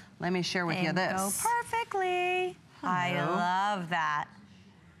 However, let me share with you this. Go perfectly. I love that.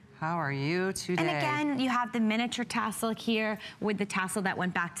 How are you today? And again, you have the miniature tassel here with the tassel that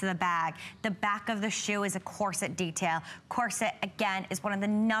went back to the bag. The back of the shoe is a corset detail. Corset, again, is one of the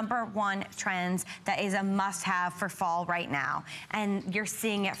 #1 trends that is a must-have for fall right now. And you're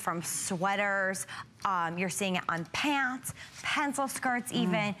seeing it from sweaters, you're seeing it on pants, pencil skirts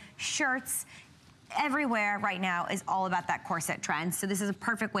even, shirts. Everywhere right now is all about that corset trend. So this is a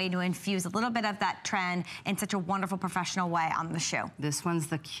perfect way to infuse a little bit of that trend in such a wonderful professional way on the shoe. This one's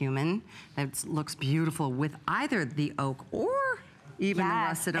the cumin. That looks beautiful with either the oak or even the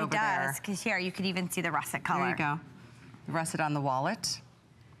russet over there. It does, because here you could even see the russet color. There you go. The russet on the wallet.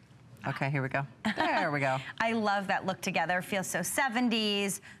 Okay, here we go. There we go. I love that look together. Feels so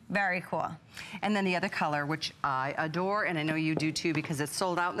 70s. Very cool. And then the other color, which I adore, and I know you do too, because it's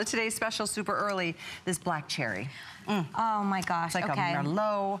sold out in the Today's Special super early, this black cherry. Oh my gosh, It's like a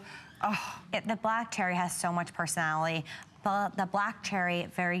Merlot. Oh. The black cherry has so much personality. But the black cherry,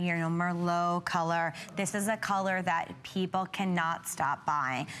 very, Merlot color. This is a color that people cannot stop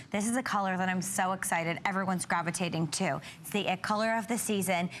buying. This is a color that I'm so excited everyone's gravitating to. It's the it color of the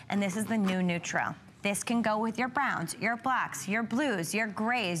season, and this is the new neutral. This can go with your browns, your blacks, your blues, your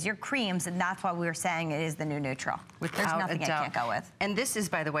grays, your creams, and that's why we were saying it is the new neutral. There's nothing it can't go with. And this is,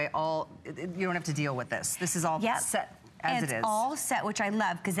 by the way, all, you don't have to deal with this. This is all set. It's all set, which I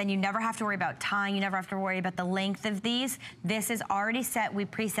love, because then you never have to worry about tying. You never have to worry about the length of these. This is already set. We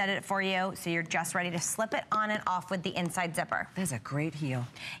preset it for you, so you're just ready to slip it on and off with the inside zipper. That's a great heel.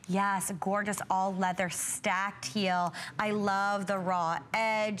 Yes, a gorgeous all leather stacked heel. I love the raw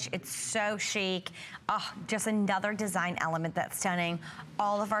edge. It's so chic. Oh, just another design element that's stunning.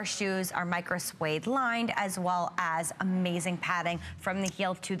 All of our shoes are micro suede lined, as well as amazing padding from the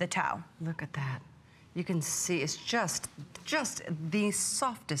heel to the toe. Look at that. You can see it's just the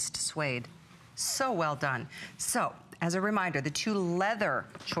softest suede. So well done. So, as a reminder, the two leather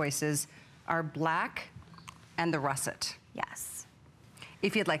choices are black and the russet. Yes.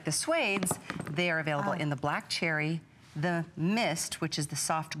 If you'd like the suedes, they are available in the black cherry, the mist, which is the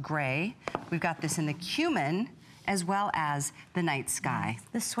soft gray. We've got this in the cumin, as well as the night sky.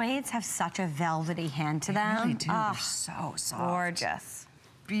 The suedes have such a velvety hand to them. They really do. They're so soft. Gorgeous.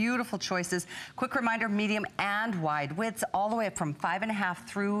 Beautiful choices. Quick reminder, medium and wide widths, all the way up from 5.5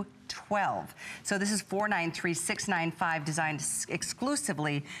 through 12. So this is 493695, designed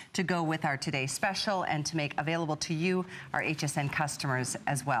exclusively to go with our Today's Special and to make available to you, our HSN customers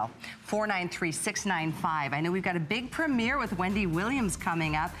as well. 493695. I know we've got a big premiere with Wendy Williams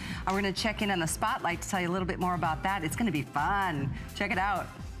coming up. We're going to check in on the spotlight to tell you a little bit more about that. It's going to be fun. Check it out.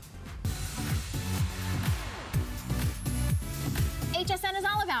 HSN is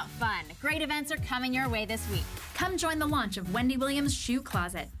all about fun. Great events are coming your way this week. Come join the launch of Wendy Williams' Shoe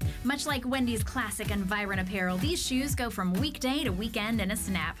Closet. Much like Wendy's classic and vibrant apparel, these shoes go from weekday to weekend in a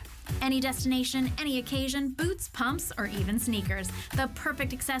snap. Any destination, any occasion, boots, pumps, or even sneakers. The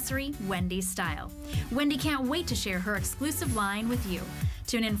perfect accessory, Wendy's style. Wendy can't wait to share her exclusive line with you.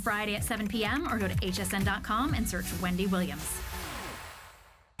 Tune in Friday at 7 p.m. or go to hsn.com and search Wendy Williams.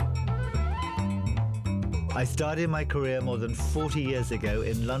 I started my career more than 40 years ago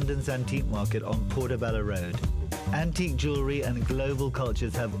in London's antique market on Portobello Road. Antique jewelry and global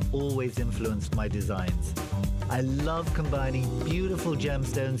cultures have always influenced my designs. I love combining beautiful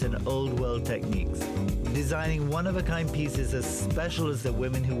gemstones and old world techniques, designing one-of-a-kind pieces as special as the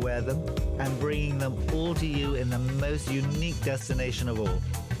women who wear them, and bringing them all to you in the most unique destination of all.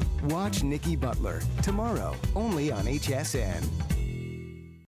 Watch Nikki Butler tomorrow, only on HSN.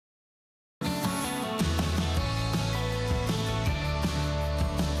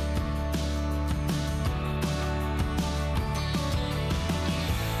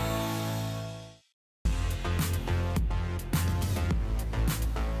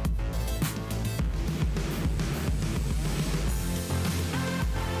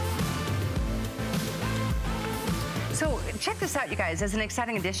 So check this out, you guys. As an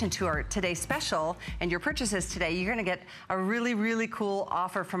exciting addition to our Today's Special and your purchases today, you're gonna get a really, really cool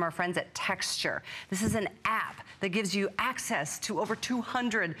offer from our friends at Texture. This is an app that gives you access to over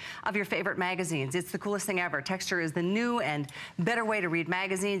 200 of your favorite magazines. It's the coolest thing ever. Texture is the new and better way to read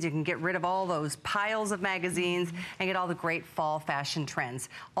magazines. You can get rid of all those piles of magazines and get all the great fall fashion trends.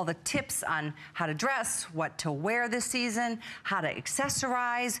 All the tips on how to dress, what to wear this season, how to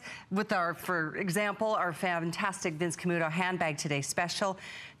accessorize with our, for example, our fantastic Vince Camuto handbag Today's Special.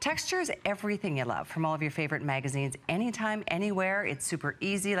 Texture is everything you love from all of your favorite magazines, anytime, anywhere. It's super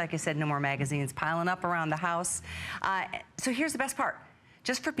easy. Like I said, no more magazines piling up around the house. So here's the best part.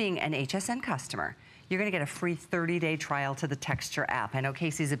 Just for being an HSN customer, you're gonna get a free 30-day trial to the Texture app. I know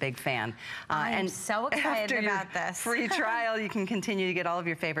Casey's a big fan. I'm so excited about this. Free trial, you can continue to get all of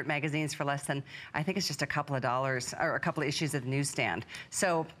your favorite magazines for less than, I think it's just a couple of dollars, or a couple of issues at the newsstand.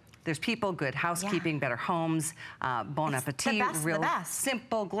 So there's People, Good Housekeeping, Better Homes, Bon Appetit, Real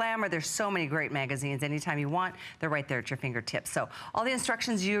Simple, Glamour. There's so many great magazines. Anytime you want, they're right there at your fingertips. So all the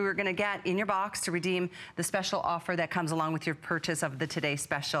instructions you're gonna get in your box to redeem the special offer that comes along with your purchase of the Today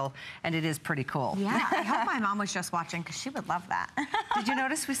Special, and it is pretty cool. Yeah, I hope my mom was just watching because she would love that. Did you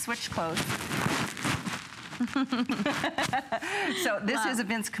notice we switched clothes? So this is a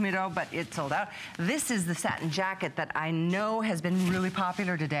Vince Camuto, but it's sold out. This is the satin jacket that I know has been really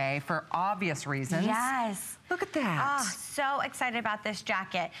popular today for obvious reasons. Yes. Look at that. Oh, so excited about this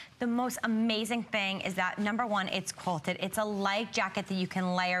jacket. The most amazing thing is that, number one, it's quilted. It's a light jacket that you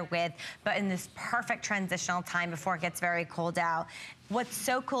can layer with, but in this perfect transitional time before it gets very cold out. What's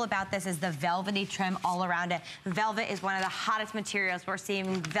so cool about this is the velvety trim all around it. Velvet is one of the hottest materials. We're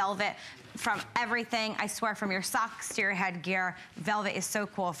seeing velvet from everything. I swear, from your socks to your headgear, velvet is so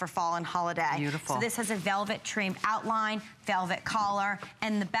cool for fall and holiday. Beautiful. So this has a velvet trim outline, velvet collar,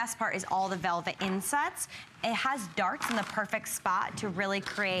 and the best part is all the velvet insets. It has darts in the perfect spot to really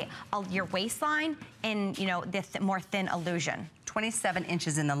create your waistline in, you know, this more thin illusion. 27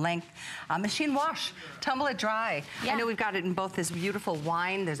 inches in the length. Machine wash, tumble it dry. Yeah. I know we've got it in both this beautiful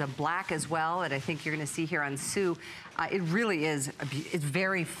wine. There's a black as well that I think you're gonna see here on Sue. It really is, it's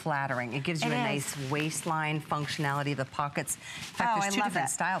very flattering. It gives you a nice waistline functionality, the pockets. In fact, there's two different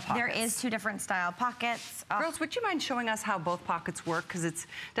style pockets. There is two different style pockets. Girls, would you mind showing us how both pockets work? Because it's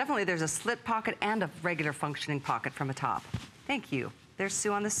definitely, there's a slit pocket and a regular functioning pocket from a top. Thank you. There's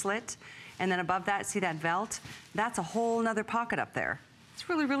Sue on the slit. And then above that, see that velt? That's a whole nother pocket up there. It's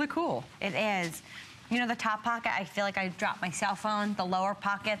really, really cool. It is. You know, the top pocket, I feel like I dropped my cell phone. The lower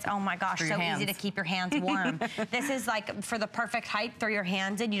pockets, oh my gosh, so easy to keep your hands warm. This is like for the perfect height, throw your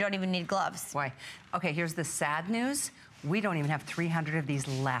hands in, you don't even need gloves. Why? Okay, here's the sad news. We don't even have 300 of these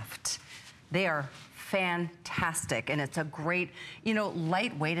left. They are fantastic, and it's a great, you know,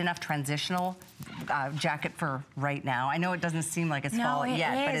 lightweight enough transitional jacket for right now. I know it doesn't seem like it's fall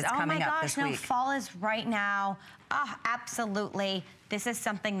yet, but it's coming up this week. No, fall is right now. Oh, absolutely. This is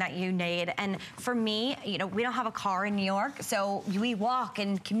something that you need. And for me, you know, we don't have a car in New York, so we walk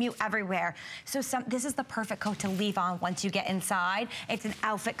and commute everywhere. So this is the perfect coat to leave on once you get inside. It's an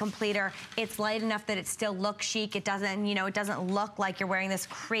outfit completer. It's light enough that it still looks chic. It doesn't, you know, it doesn't look like you're wearing this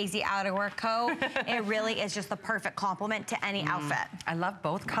crazy outerwear coat. It really is just the perfect complement to any outfit. I love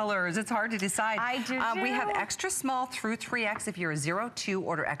both colors. It's hard to decide. I do too. We have extra small through 3X if you're a 02,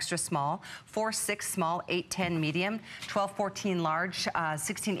 order extra small. 4-6 small, 8-10 medium, 12-14 large.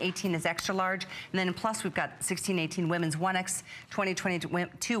 16-18 is extra large, and then in plus we've got 16-18 women's 1X,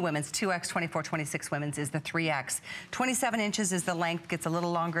 20-22 women's 2X, 24-26 women's is the 3X. 27 inches is the length, gets a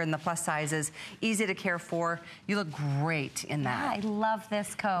little longer in the plus sizes, easy to care for. You look great in that. Yeah, I love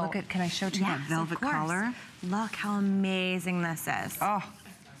this coat. Look at, can I show you that velvet collar? Look how amazing this is. Oh.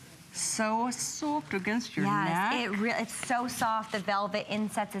 So soft against your neck. It's so soft. The velvet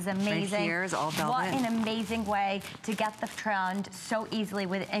insets is amazing. Right here is all velvet. What an amazing way to get the trend so easily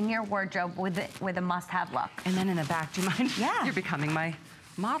within your wardrobe with a must-have look. And then in the back, do you mind? Yeah. You're becoming my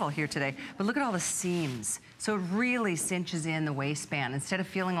model here today. But look at all the seams. So it really cinches in the waistband. Instead of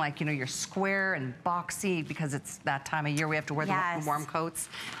feeling like, you know, you're square and boxy because it's that time of year we have to wear the warm coats.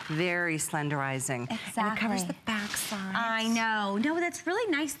 Very slenderizing. Exactly. And it covers the back side. I know. No, that's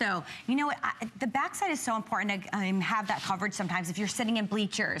really nice though. You know what, the backside is so important to have that coverage sometimes if you're sitting in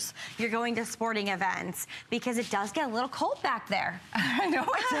bleachers, you're going to sporting events, because it does get a little cold back there. I know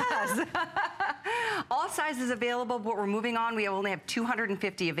it does. All sizes available, but we're moving on. We only have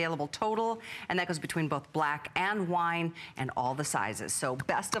 250 available total, and that goes between both black and wine and all the sizes. So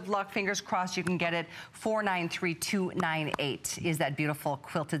best of luck, fingers crossed you can get it. 493298 is that beautiful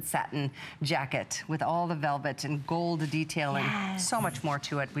quilted satin jacket with all the velvet and gold detailing. So much more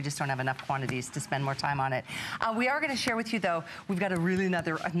to it. We just don't have enough quantities to spend more time on it. We are going to share with you though, we've got a really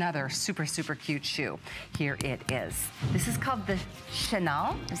another super, super cute shoe. Here it is. This is called the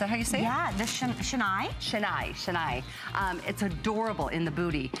Chanel. Is that how you say it? Yeah, the Chanel. Chanel. It's adorable in the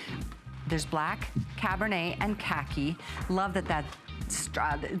booty. There's black, cabernet, and khaki. Love that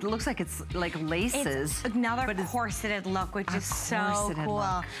it looks like it's like laces. It's another corseted look, which is so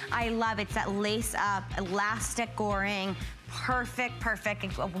cool. I love it. It's that lace up, elastic goring, Perfect, perfect.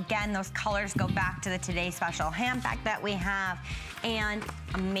 Again, those colors go back to the Today Special handbag that we have, and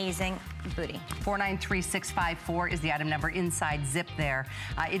amazing booty. 493654 is the item number inside zip there.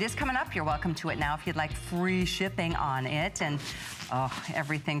 It is coming up. You're welcome to it now if you'd like free shipping on it. And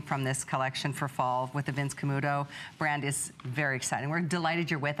everything from this collection for fall with the Vince Camuto brand is very exciting. We're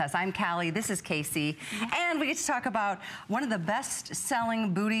delighted you're with us. I'm Callie, this is Casey, and we get to talk about one of the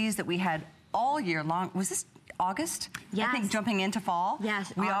best-selling booties that we had all year long. Was this August? Yes. I think jumping into fall.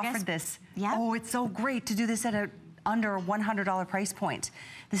 Yes, we August. offered this. Yeah. Oh, it's so great to do this at a under $100 price point.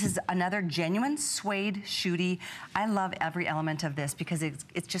 This is another genuine suede shootie. I love every element of this because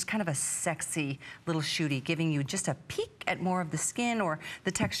it's just kind of a sexy little shootie, giving you just a peek at more of the skin or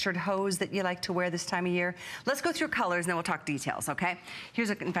the textured hose that you like to wear this time of year. Let's go through colors and then we'll talk details, okay?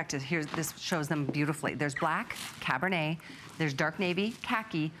 In fact, this shows them beautifully. There's black, Cabernet, there's dark navy,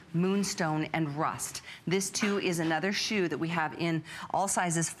 khaki, moonstone, and rust. This too is another shoe that we have in all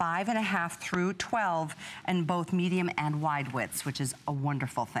sizes 5.5 through 12 and both medium and wide widths, which is a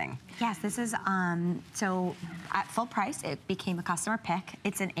wonderful thing. Yes, this is, so at full price, it became a customer pick.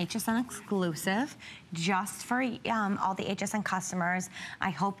 It's an HSN exclusive just for all the HSN customers.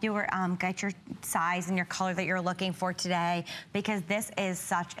 I hope you get your size and your color that you're looking for today, because this is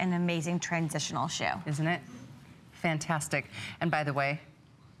such an amazing transitional shoe. Isn't it? Fantastic. And by the way,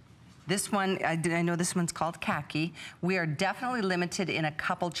 this one, I know this one's called khaki. We are definitely limited in a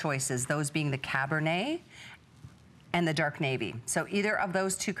couple choices, those being the Cabernet and the dark navy. So either of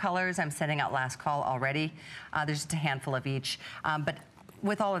those two colors, I'm sending out last call already. There's just a handful of each. But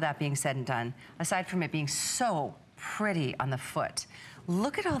with all of that being said and done, aside from it being so pretty on the foot,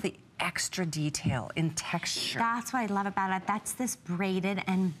 look at all the extra detail in texture. That's what I love about it. That's this braided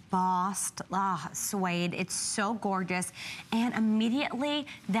and embossed suede. It's so gorgeous. And immediately,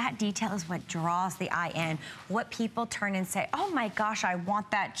 that detail is what draws the eye in. What people turn and say, oh my gosh, I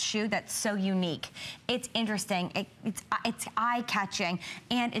want that shoe. That's so unique. It's interesting. It's eye-catching.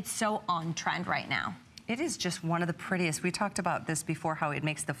 And it's so on trend right now. It is just one of the prettiest. We talked about this before, how it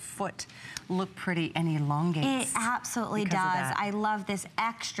makes the foot look pretty and elongates. It absolutely does. I love this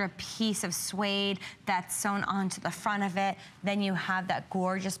extra piece of suede that's sewn onto the front of it. Then you have that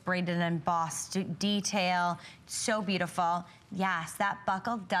gorgeous braided and embossed detail. So beautiful. Yes, that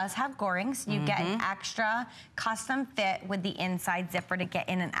buckle does have gorings. You get an extra custom fit with the inside zipper to get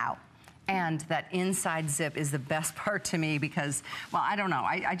in and out. And that inside zip is the best part to me because, well, I don't know.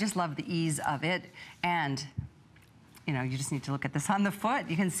 I just love the ease of it. And, you know, you just need to look at this on the foot.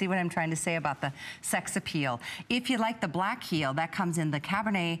 You can see what I'm trying to say about the sex appeal. If you like the black heel, that comes in the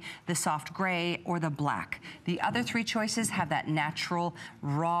Cabernet, the soft gray, or the black. The other three choices have that natural,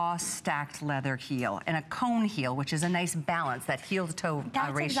 raw, stacked leather heel and a cone heel, which is a nice balance, that heel-to-toe ratio.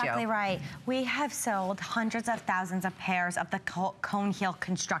 That's exactly right. We have sold hundreds of thousands of pairs of the cone heel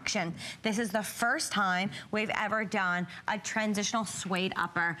construction. This is the first time we've ever done a transitional suede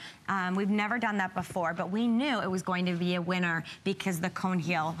upper. We've never done that before, but we knew it was going to be a winner because the cone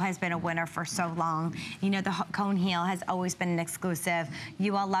heel has been a winner for so long. You know, the cone heel has always been an exclusive.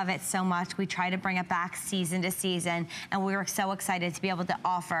 You all love it so much. We try to bring it back season to season, and we were so excited to be able to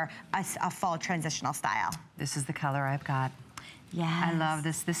offer a fall transitional style. This is the color I've got. Yes. I love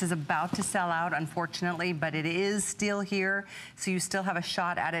this. This is about to sell out, unfortunately, but it is still here, so you still have a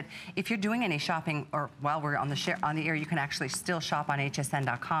shot at it. If you're doing any shopping, or while we're on the air, you can actually still shop on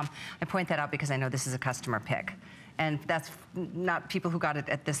hsn.com. I point that out because I know this is a customer pick. And that's not people who got it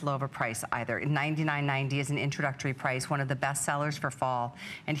at this low of a price either. $99.90 is an introductory price, one of the best sellers for fall.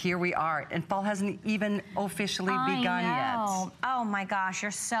 And here we are, and fall hasn't even officially begun yet. Oh my gosh,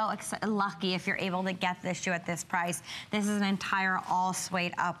 you're so lucky if you're able to get this shoe at this price. This is an entire all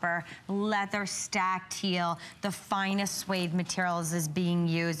suede upper, leather stacked heel. The finest suede materials is being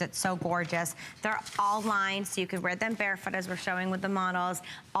used. It's so gorgeous. They're all lined, so you could wear them barefoot as we're showing with the models,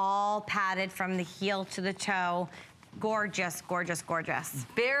 all padded from the heel to the toe. Gorgeous, gorgeous, gorgeous.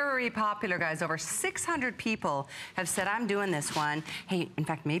 Very popular, guys. Over 600 people have said, I'm doing this one. Hey, in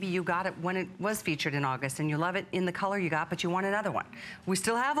fact, maybe you got it when it was featured in August and you love it in the color you got, but you want another one. We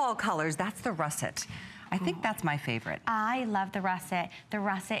still have all colors. That's the russet. I think that's my favorite. I love the russet. The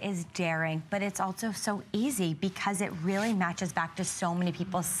russet is daring, but it's also so easy because it really matches back to so many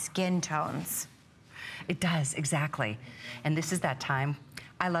people's skin tones. It does, exactly. And this is that time.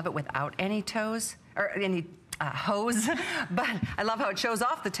 I love it without any toes, or any hose, but I love how it shows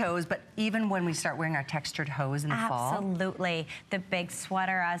off the toes, but even when we start wearing our textured hose in the fall. Absolutely. The big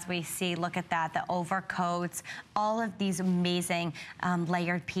sweater, as we see, look at that, the overcoats, all of these amazing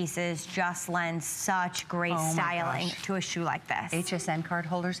layered pieces just lend such great styling to a shoe like this. HSN card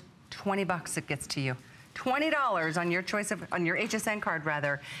holders, 20 bucks it gets to you. $20 on your choice of, on your HSN card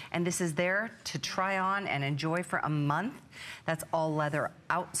rather. And this is there to try on and enjoy for a month. That's all leather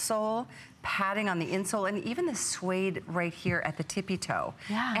outsole, padding on the insole, and even the suede right here at the tippy toe.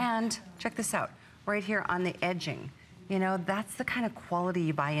 Yeah. And check this out, right here on the edging. You know, that's the kind of quality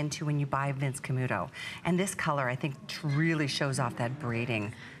you buy into when you buy Vince Camuto. And this color, I think, really shows off that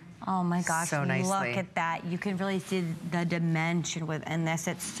braiding. Oh my gosh, so nicely. Look at that. You can really see the dimension within this.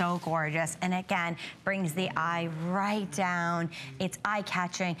 It's so gorgeous. And again, brings the eye right down. It's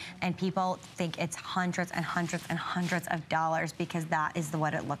eye-catching, and people think it's hundreds and hundreds and hundreds of dollars because that is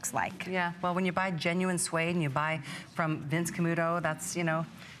what it looks like. Yeah, well, when you buy genuine suede and you buy from Vince Camuto, that's, you know,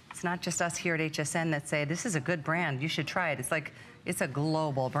 it's not just us here at HSN that say, this is a good brand, you should try it. It's like, it's a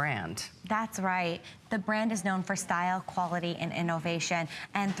global brand. That's right. The brand is known for style, quality, and innovation.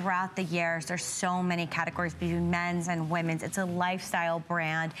 And throughout the years, there's so many categories between men's and women's. It's a lifestyle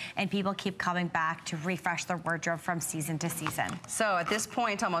brand, and people keep coming back to refresh their wardrobe from season to season. So at this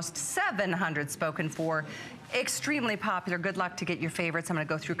point, almost 700 spoken for. Extremely popular. Good luck to get your favorites. I'm going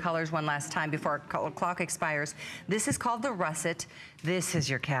to go through colors one last time before our clock expires. This is called the russet. This is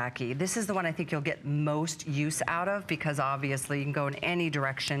your khaki. This is the one I think you'll get most use out of because obviously you can go in any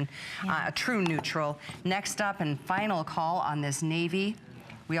direction. Yeah. A true neutral. Next up and final call on this navy.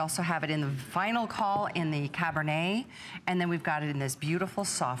 We also have it in the final call in the Cabernet, and then we've got it in this beautiful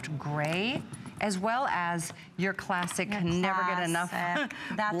soft gray, as well as your classic, never get enough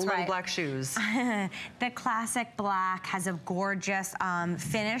That's little right. black shoes. The classic black has a gorgeous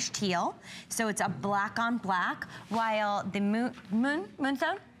finished heel, so it's a black on black, while the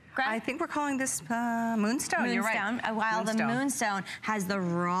moonstone? Greg? I think we're calling this Moonstone. You're right. While the Moonstone has the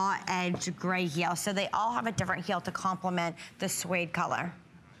raw edge gray heel. So they all have a different heel to complement the suede color.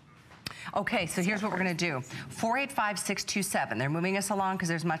 Okay, so here's what we're gonna do. 485-627. They're moving us along because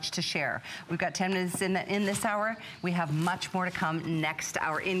there's much to share. We've got 10 minutes in this hour. We have much more to come next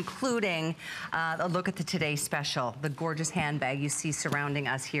hour, including a look at the Today Special, the gorgeous handbag you see surrounding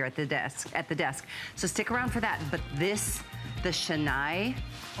us here at the desk. So stick around for that. But this, the Shania,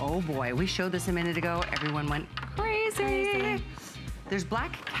 oh boy, we showed this a minute ago. Everyone went crazy. There's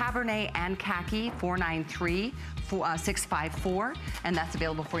black Cabernet and khaki, 493-654, and that's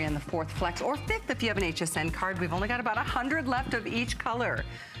available for you in the 4th flex or 5th if you have an HSN card. We've only got about 100 left of each color.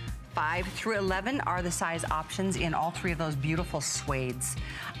 5 through 11 are the size options in all 3 of those beautiful suedes.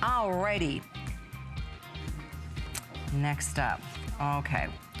 Alrighty. Next up, okay.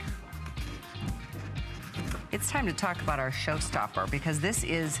 It's time to talk about our showstopper because this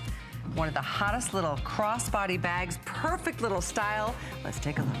is one of the hottest little crossbody bags, perfect little style. Let's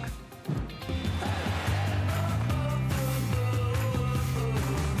take a look.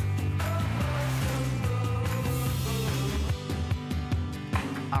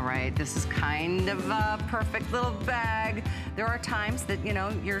 All right, this is kind of a perfect little bag. There are times that, you know,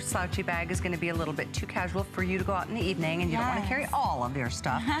 your slouchy bag is gonna be a little bit too casual for you to go out in the evening and you don't wanna carry all of your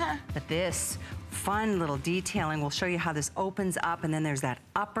stuff. But this fun little detailing will show you how this opens up, and then there's that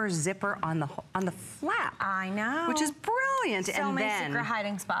upper zipper on the flap. I know. Which is brilliant. So and many then, secret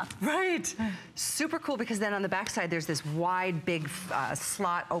hiding spots. Right. Super cool because then on the back side there's this wide, big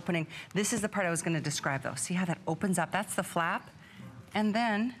slot opening. This is the part I was gonna describe though. See how that opens up? That's the flap. And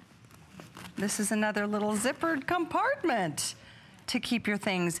then this is another little zippered compartment to keep your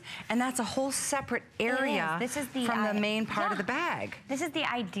things. And that's a whole separate area from the main part of the bag. This is the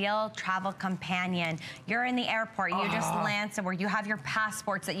ideal travel companion. You're in the airport, you just land somewhere, you have your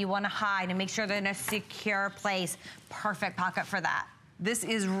passports that you want to hide and make sure they're in a secure place. Perfect pocket for that. This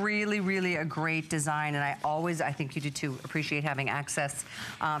is really, really a great design, and I think you do too, appreciate having access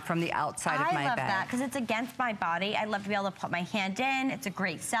from the outside of my bag. I love that, because it's against my body. I love to be able to put my hand in. It's a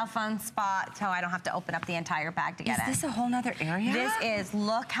great cell phone spot, so I don't have to open up the entire bag to get in. Is this a whole nother area? This is,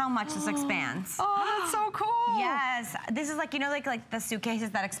 look how much this expands. Oh, that's so cool. Yes, this is like, you know, like the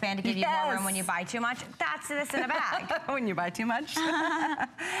suitcases that expand to give you more room when you buy too much. That's this in a bag. When you buy too much.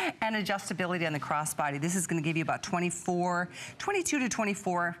 And adjustability on the crossbody. This is gonna give you about 22 to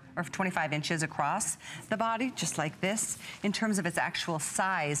 24 or 25 inches across the body, just like this. In terms of its actual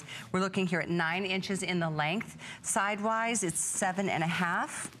size, we're looking here at 9 inches in the length. Sidewise, it's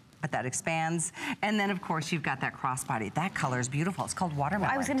 7.5. But that expands. And then, of course, you've got that crossbody. That color is beautiful. It's called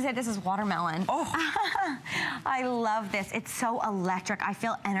watermelon. I was gonna say this is watermelon. Oh. I love this. It's so electric. I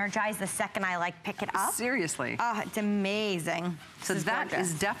feel energized the second I pick it up. Seriously. Oh, it's amazing. So that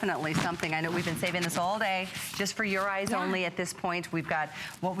is definitely something. I know we've been saving this all day just for your eyes only at this point. We've got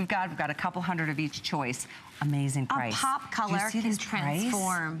we've got a couple hundred of each choice. Amazing price. A pop color can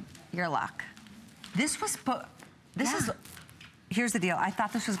transform your look. This was, this is here's the deal. I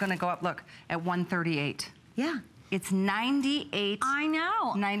thought this was gonna go up, look, at $138. Yeah. It's $98. I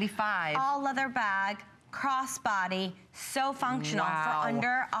know. $95. All leather bag, crossbody, so functional for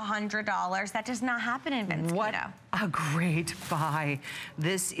under $100. That does not happen in Vince What Camuto. a great buy.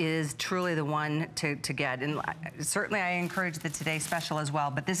 This is truly the one to get. And certainly I encourage the Today Special as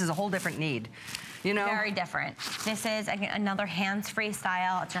well, but this is a whole different need. You know? Very different. This is another hands-free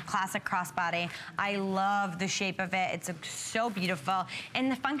style. It's your classic crossbody. I love the shape of it. It's so beautiful.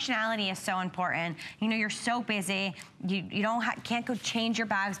 And the functionality is so important. You know, you're so busy. You can't go change your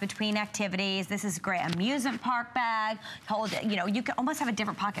bags between activities. This is great. Amusement park bag. Hold, you know, you can almost have a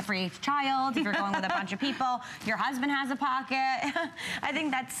different pocket for each child. If you're going with a bunch of people, your husband has a pocket. I think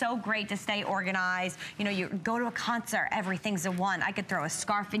that's so great to stay organized. You know, you go to a concert, everything's a one. I could throw a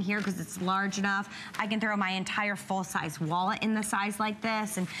scarf in here because it's large enough. I can throw my entire full-size wallet in the size like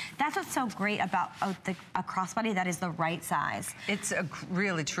this, and that's what's so great about a crossbody that is the right size. It's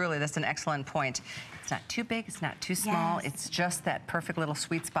really, truly, that's an excellent point. It's not too big, it's not too small, Yes. it's just that perfect little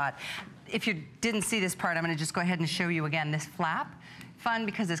sweet spot. If you didn't see this part, I'm gonna just go ahead and show you again. This flap, fun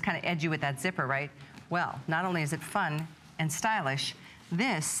because it's kind of edgy with that zipper, right? Well, not only is it fun and stylish,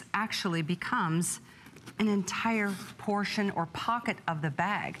 this actually becomes an entire portion or pocket of the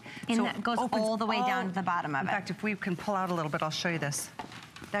bag. And so that goes all the way down to the bottom of it. In fact, if we can pull out a little bit, I'll show you this.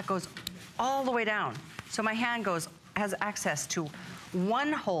 That goes all the way down. So my hand has access to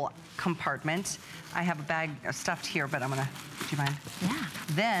one whole compartment. I have a bag stuffed here, but do you mind? Yeah.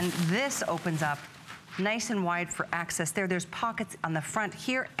 Then this opens up nice and wide for access there. There's pockets on the front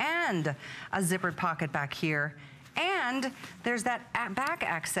here and a zippered pocket back here. And there's that back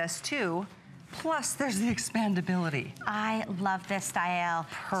access too. Plus, there's the expandability. I love this style.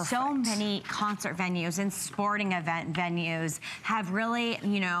 Perfect. So many concert venues and sporting event venues have really,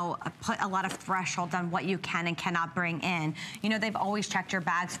 you know, put a lot of thresholds on what you can and cannot bring in. You know, they've always checked your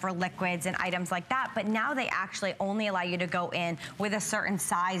bags for liquids and items like that, but now they actually only allow you to go in with a certain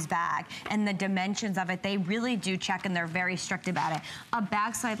size bag, and the dimensions of it, they really do check, and they're very strict about it. A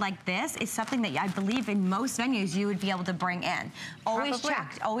bag side like this is something that I believe in most venues you would be able to bring in. Always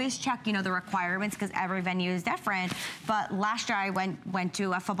check, you know, the requirements, because every venue is different. But last year I went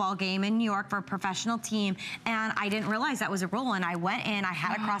to a football game in New York for a professional team, and I didn't realize that was a rule, and I went in, I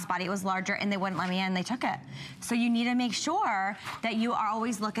had a crossbody, it was larger, and they wouldn't let me in, they took it. So you need to make sure that you are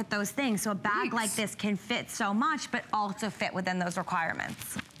always look at those things. So a bag like this can fit so much, but also fit within those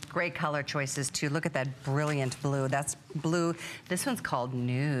requirements. Great color choices too. Look at that brilliant blue. That's blue. This one's called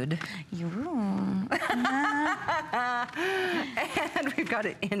nude. And we've got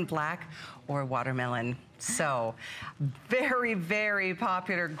it in black or watermelon. So very, very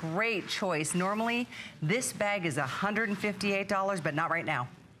popular. Great choice. Normally, this bag is $158, but not right now.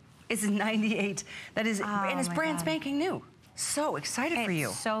 It's $98. That is, and it's brand spanking new. So excited for you.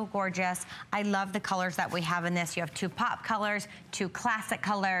 It's so gorgeous. I love the colors that we have in this. You have 2 pop colors, 2 classic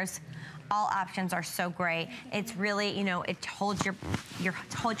colors. All options are so great. It's really, you know, it holds your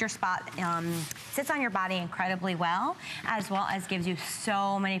spot, sits on your body incredibly well, as well as gives you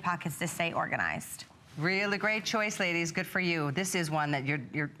so many pockets to stay organized. Really great choice, ladies. Good for you. This is one that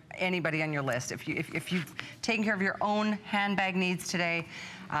you're anybody on your list. If you've taken care of your own handbag needs today,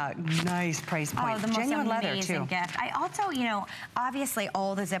 nice price point. Oh, the most genuine leather amazing too. gift. I also, you know, obviously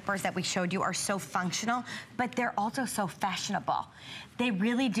all the zippers that we showed you are so functional, but they're also so fashionable. They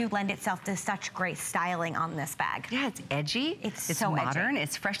really do lend itself to such great styling on this bag. Yeah, it's edgy. It's so modern.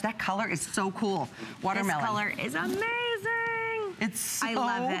 It's fresh. That color is so cool. Watermelon. This color is amazing. It's so I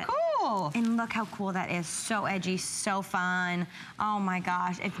love it. cool. And look how cool that is. So edgy, so fun. Oh my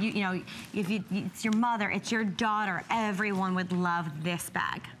gosh. If it's your mother, it's your daughter, everyone would love this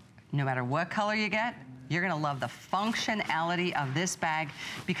bag. No matter what color you get, you're gonna love the functionality of this bag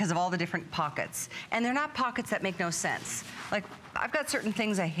because of all the different pockets. And they're not pockets that make no sense. Like, I've got certain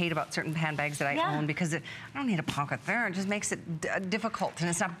things I hate about certain handbags that I own because I don't need a pocket there. It just makes it difficult, and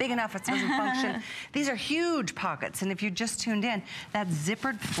it's not big enough, it doesn't function. These are huge pockets, and if you just tuned in, that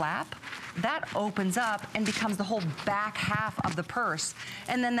zippered flap, that opens up and becomes the whole back half of the purse.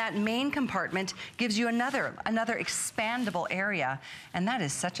 And then that main compartment gives you another expandable area. And that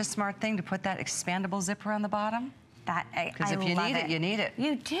is such a smart thing to put that expandable zipper on the bottom. Because if you need it, you need it.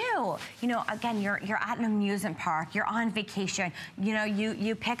 You do. You know, again, you're at an amusement park, you're on vacation, you know,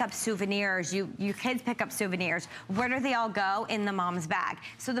 you pick up souvenirs, your kids pick up souvenirs. Where do they all go? In the mom's bag.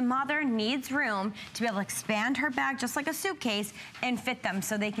 So the mother needs room to be able to expand her bag just like a suitcase and fit them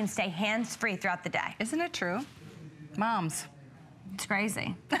so they can stay hands-free throughout the day. Isn't it true? Moms, It's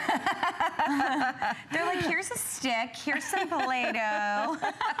crazy. They're like, here's a stick, here's some Play-Doh.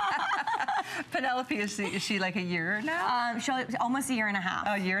 Penelope, is she like a year now? Almost a year and a half.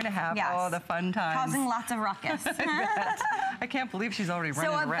 A year and a half. Yes. Oh, the fun times. Causing lots of ruckus. I can't believe she's already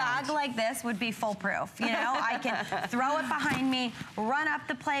running around. So a bag like this would be foolproof. You know, I can throw it behind me, run up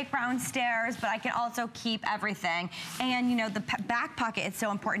the playground stairs, but I can also keep everything. And you know, the back pocket is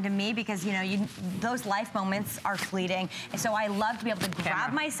so important to me because you know, those life moments are fleeting. And so I love to be able to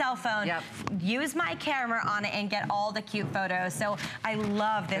grab my cell phone, use my camera on it, and get all the cute photos. So I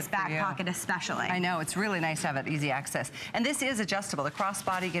love this back pocket especially. I know, it's really nice to have it easy access. And this is adjustable. The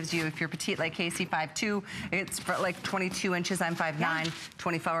crossbody gives you, if you're petite like Casey, 5'2", it's for like 22 inches. I'm 5'9",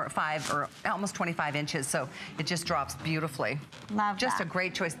 25 or almost 25 inches. So it just drops beautifully. Love Just that. a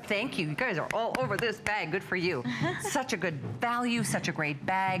great choice. Thank you. You guys are all over this bag. Good for you. Such a good value, such a great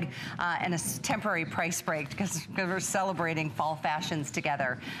bag, and a temporary price break because we're celebrating fall fashions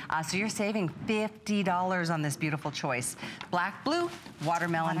together. So you're saving $50 on this beautiful choice. Black, blue,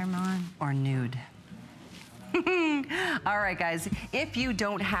 watermelon. Or nude. All right, guys, if you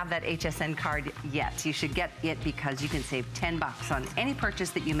don't have that HSN card yet, you should get it because you can save $10 on any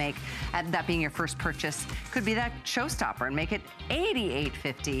purchase that you make, that being your first purchase. Could be that showstopper and make it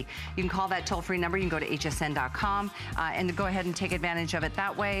 $88.50. You can call that toll-free number. You can go to hsn.com and go ahead and take advantage of it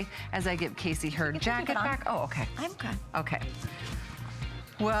that way as I give Casey her jacket back. Oh, okay. I'm good. Okay.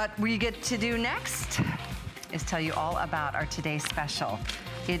 What we get to do next is tell you all about our Today Special.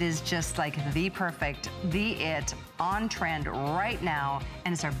 It is just like the perfect, the it, on trend right now,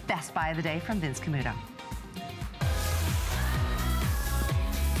 and it's our best buy of the day from Vince Camuto.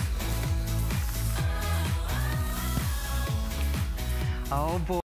 Oh boy.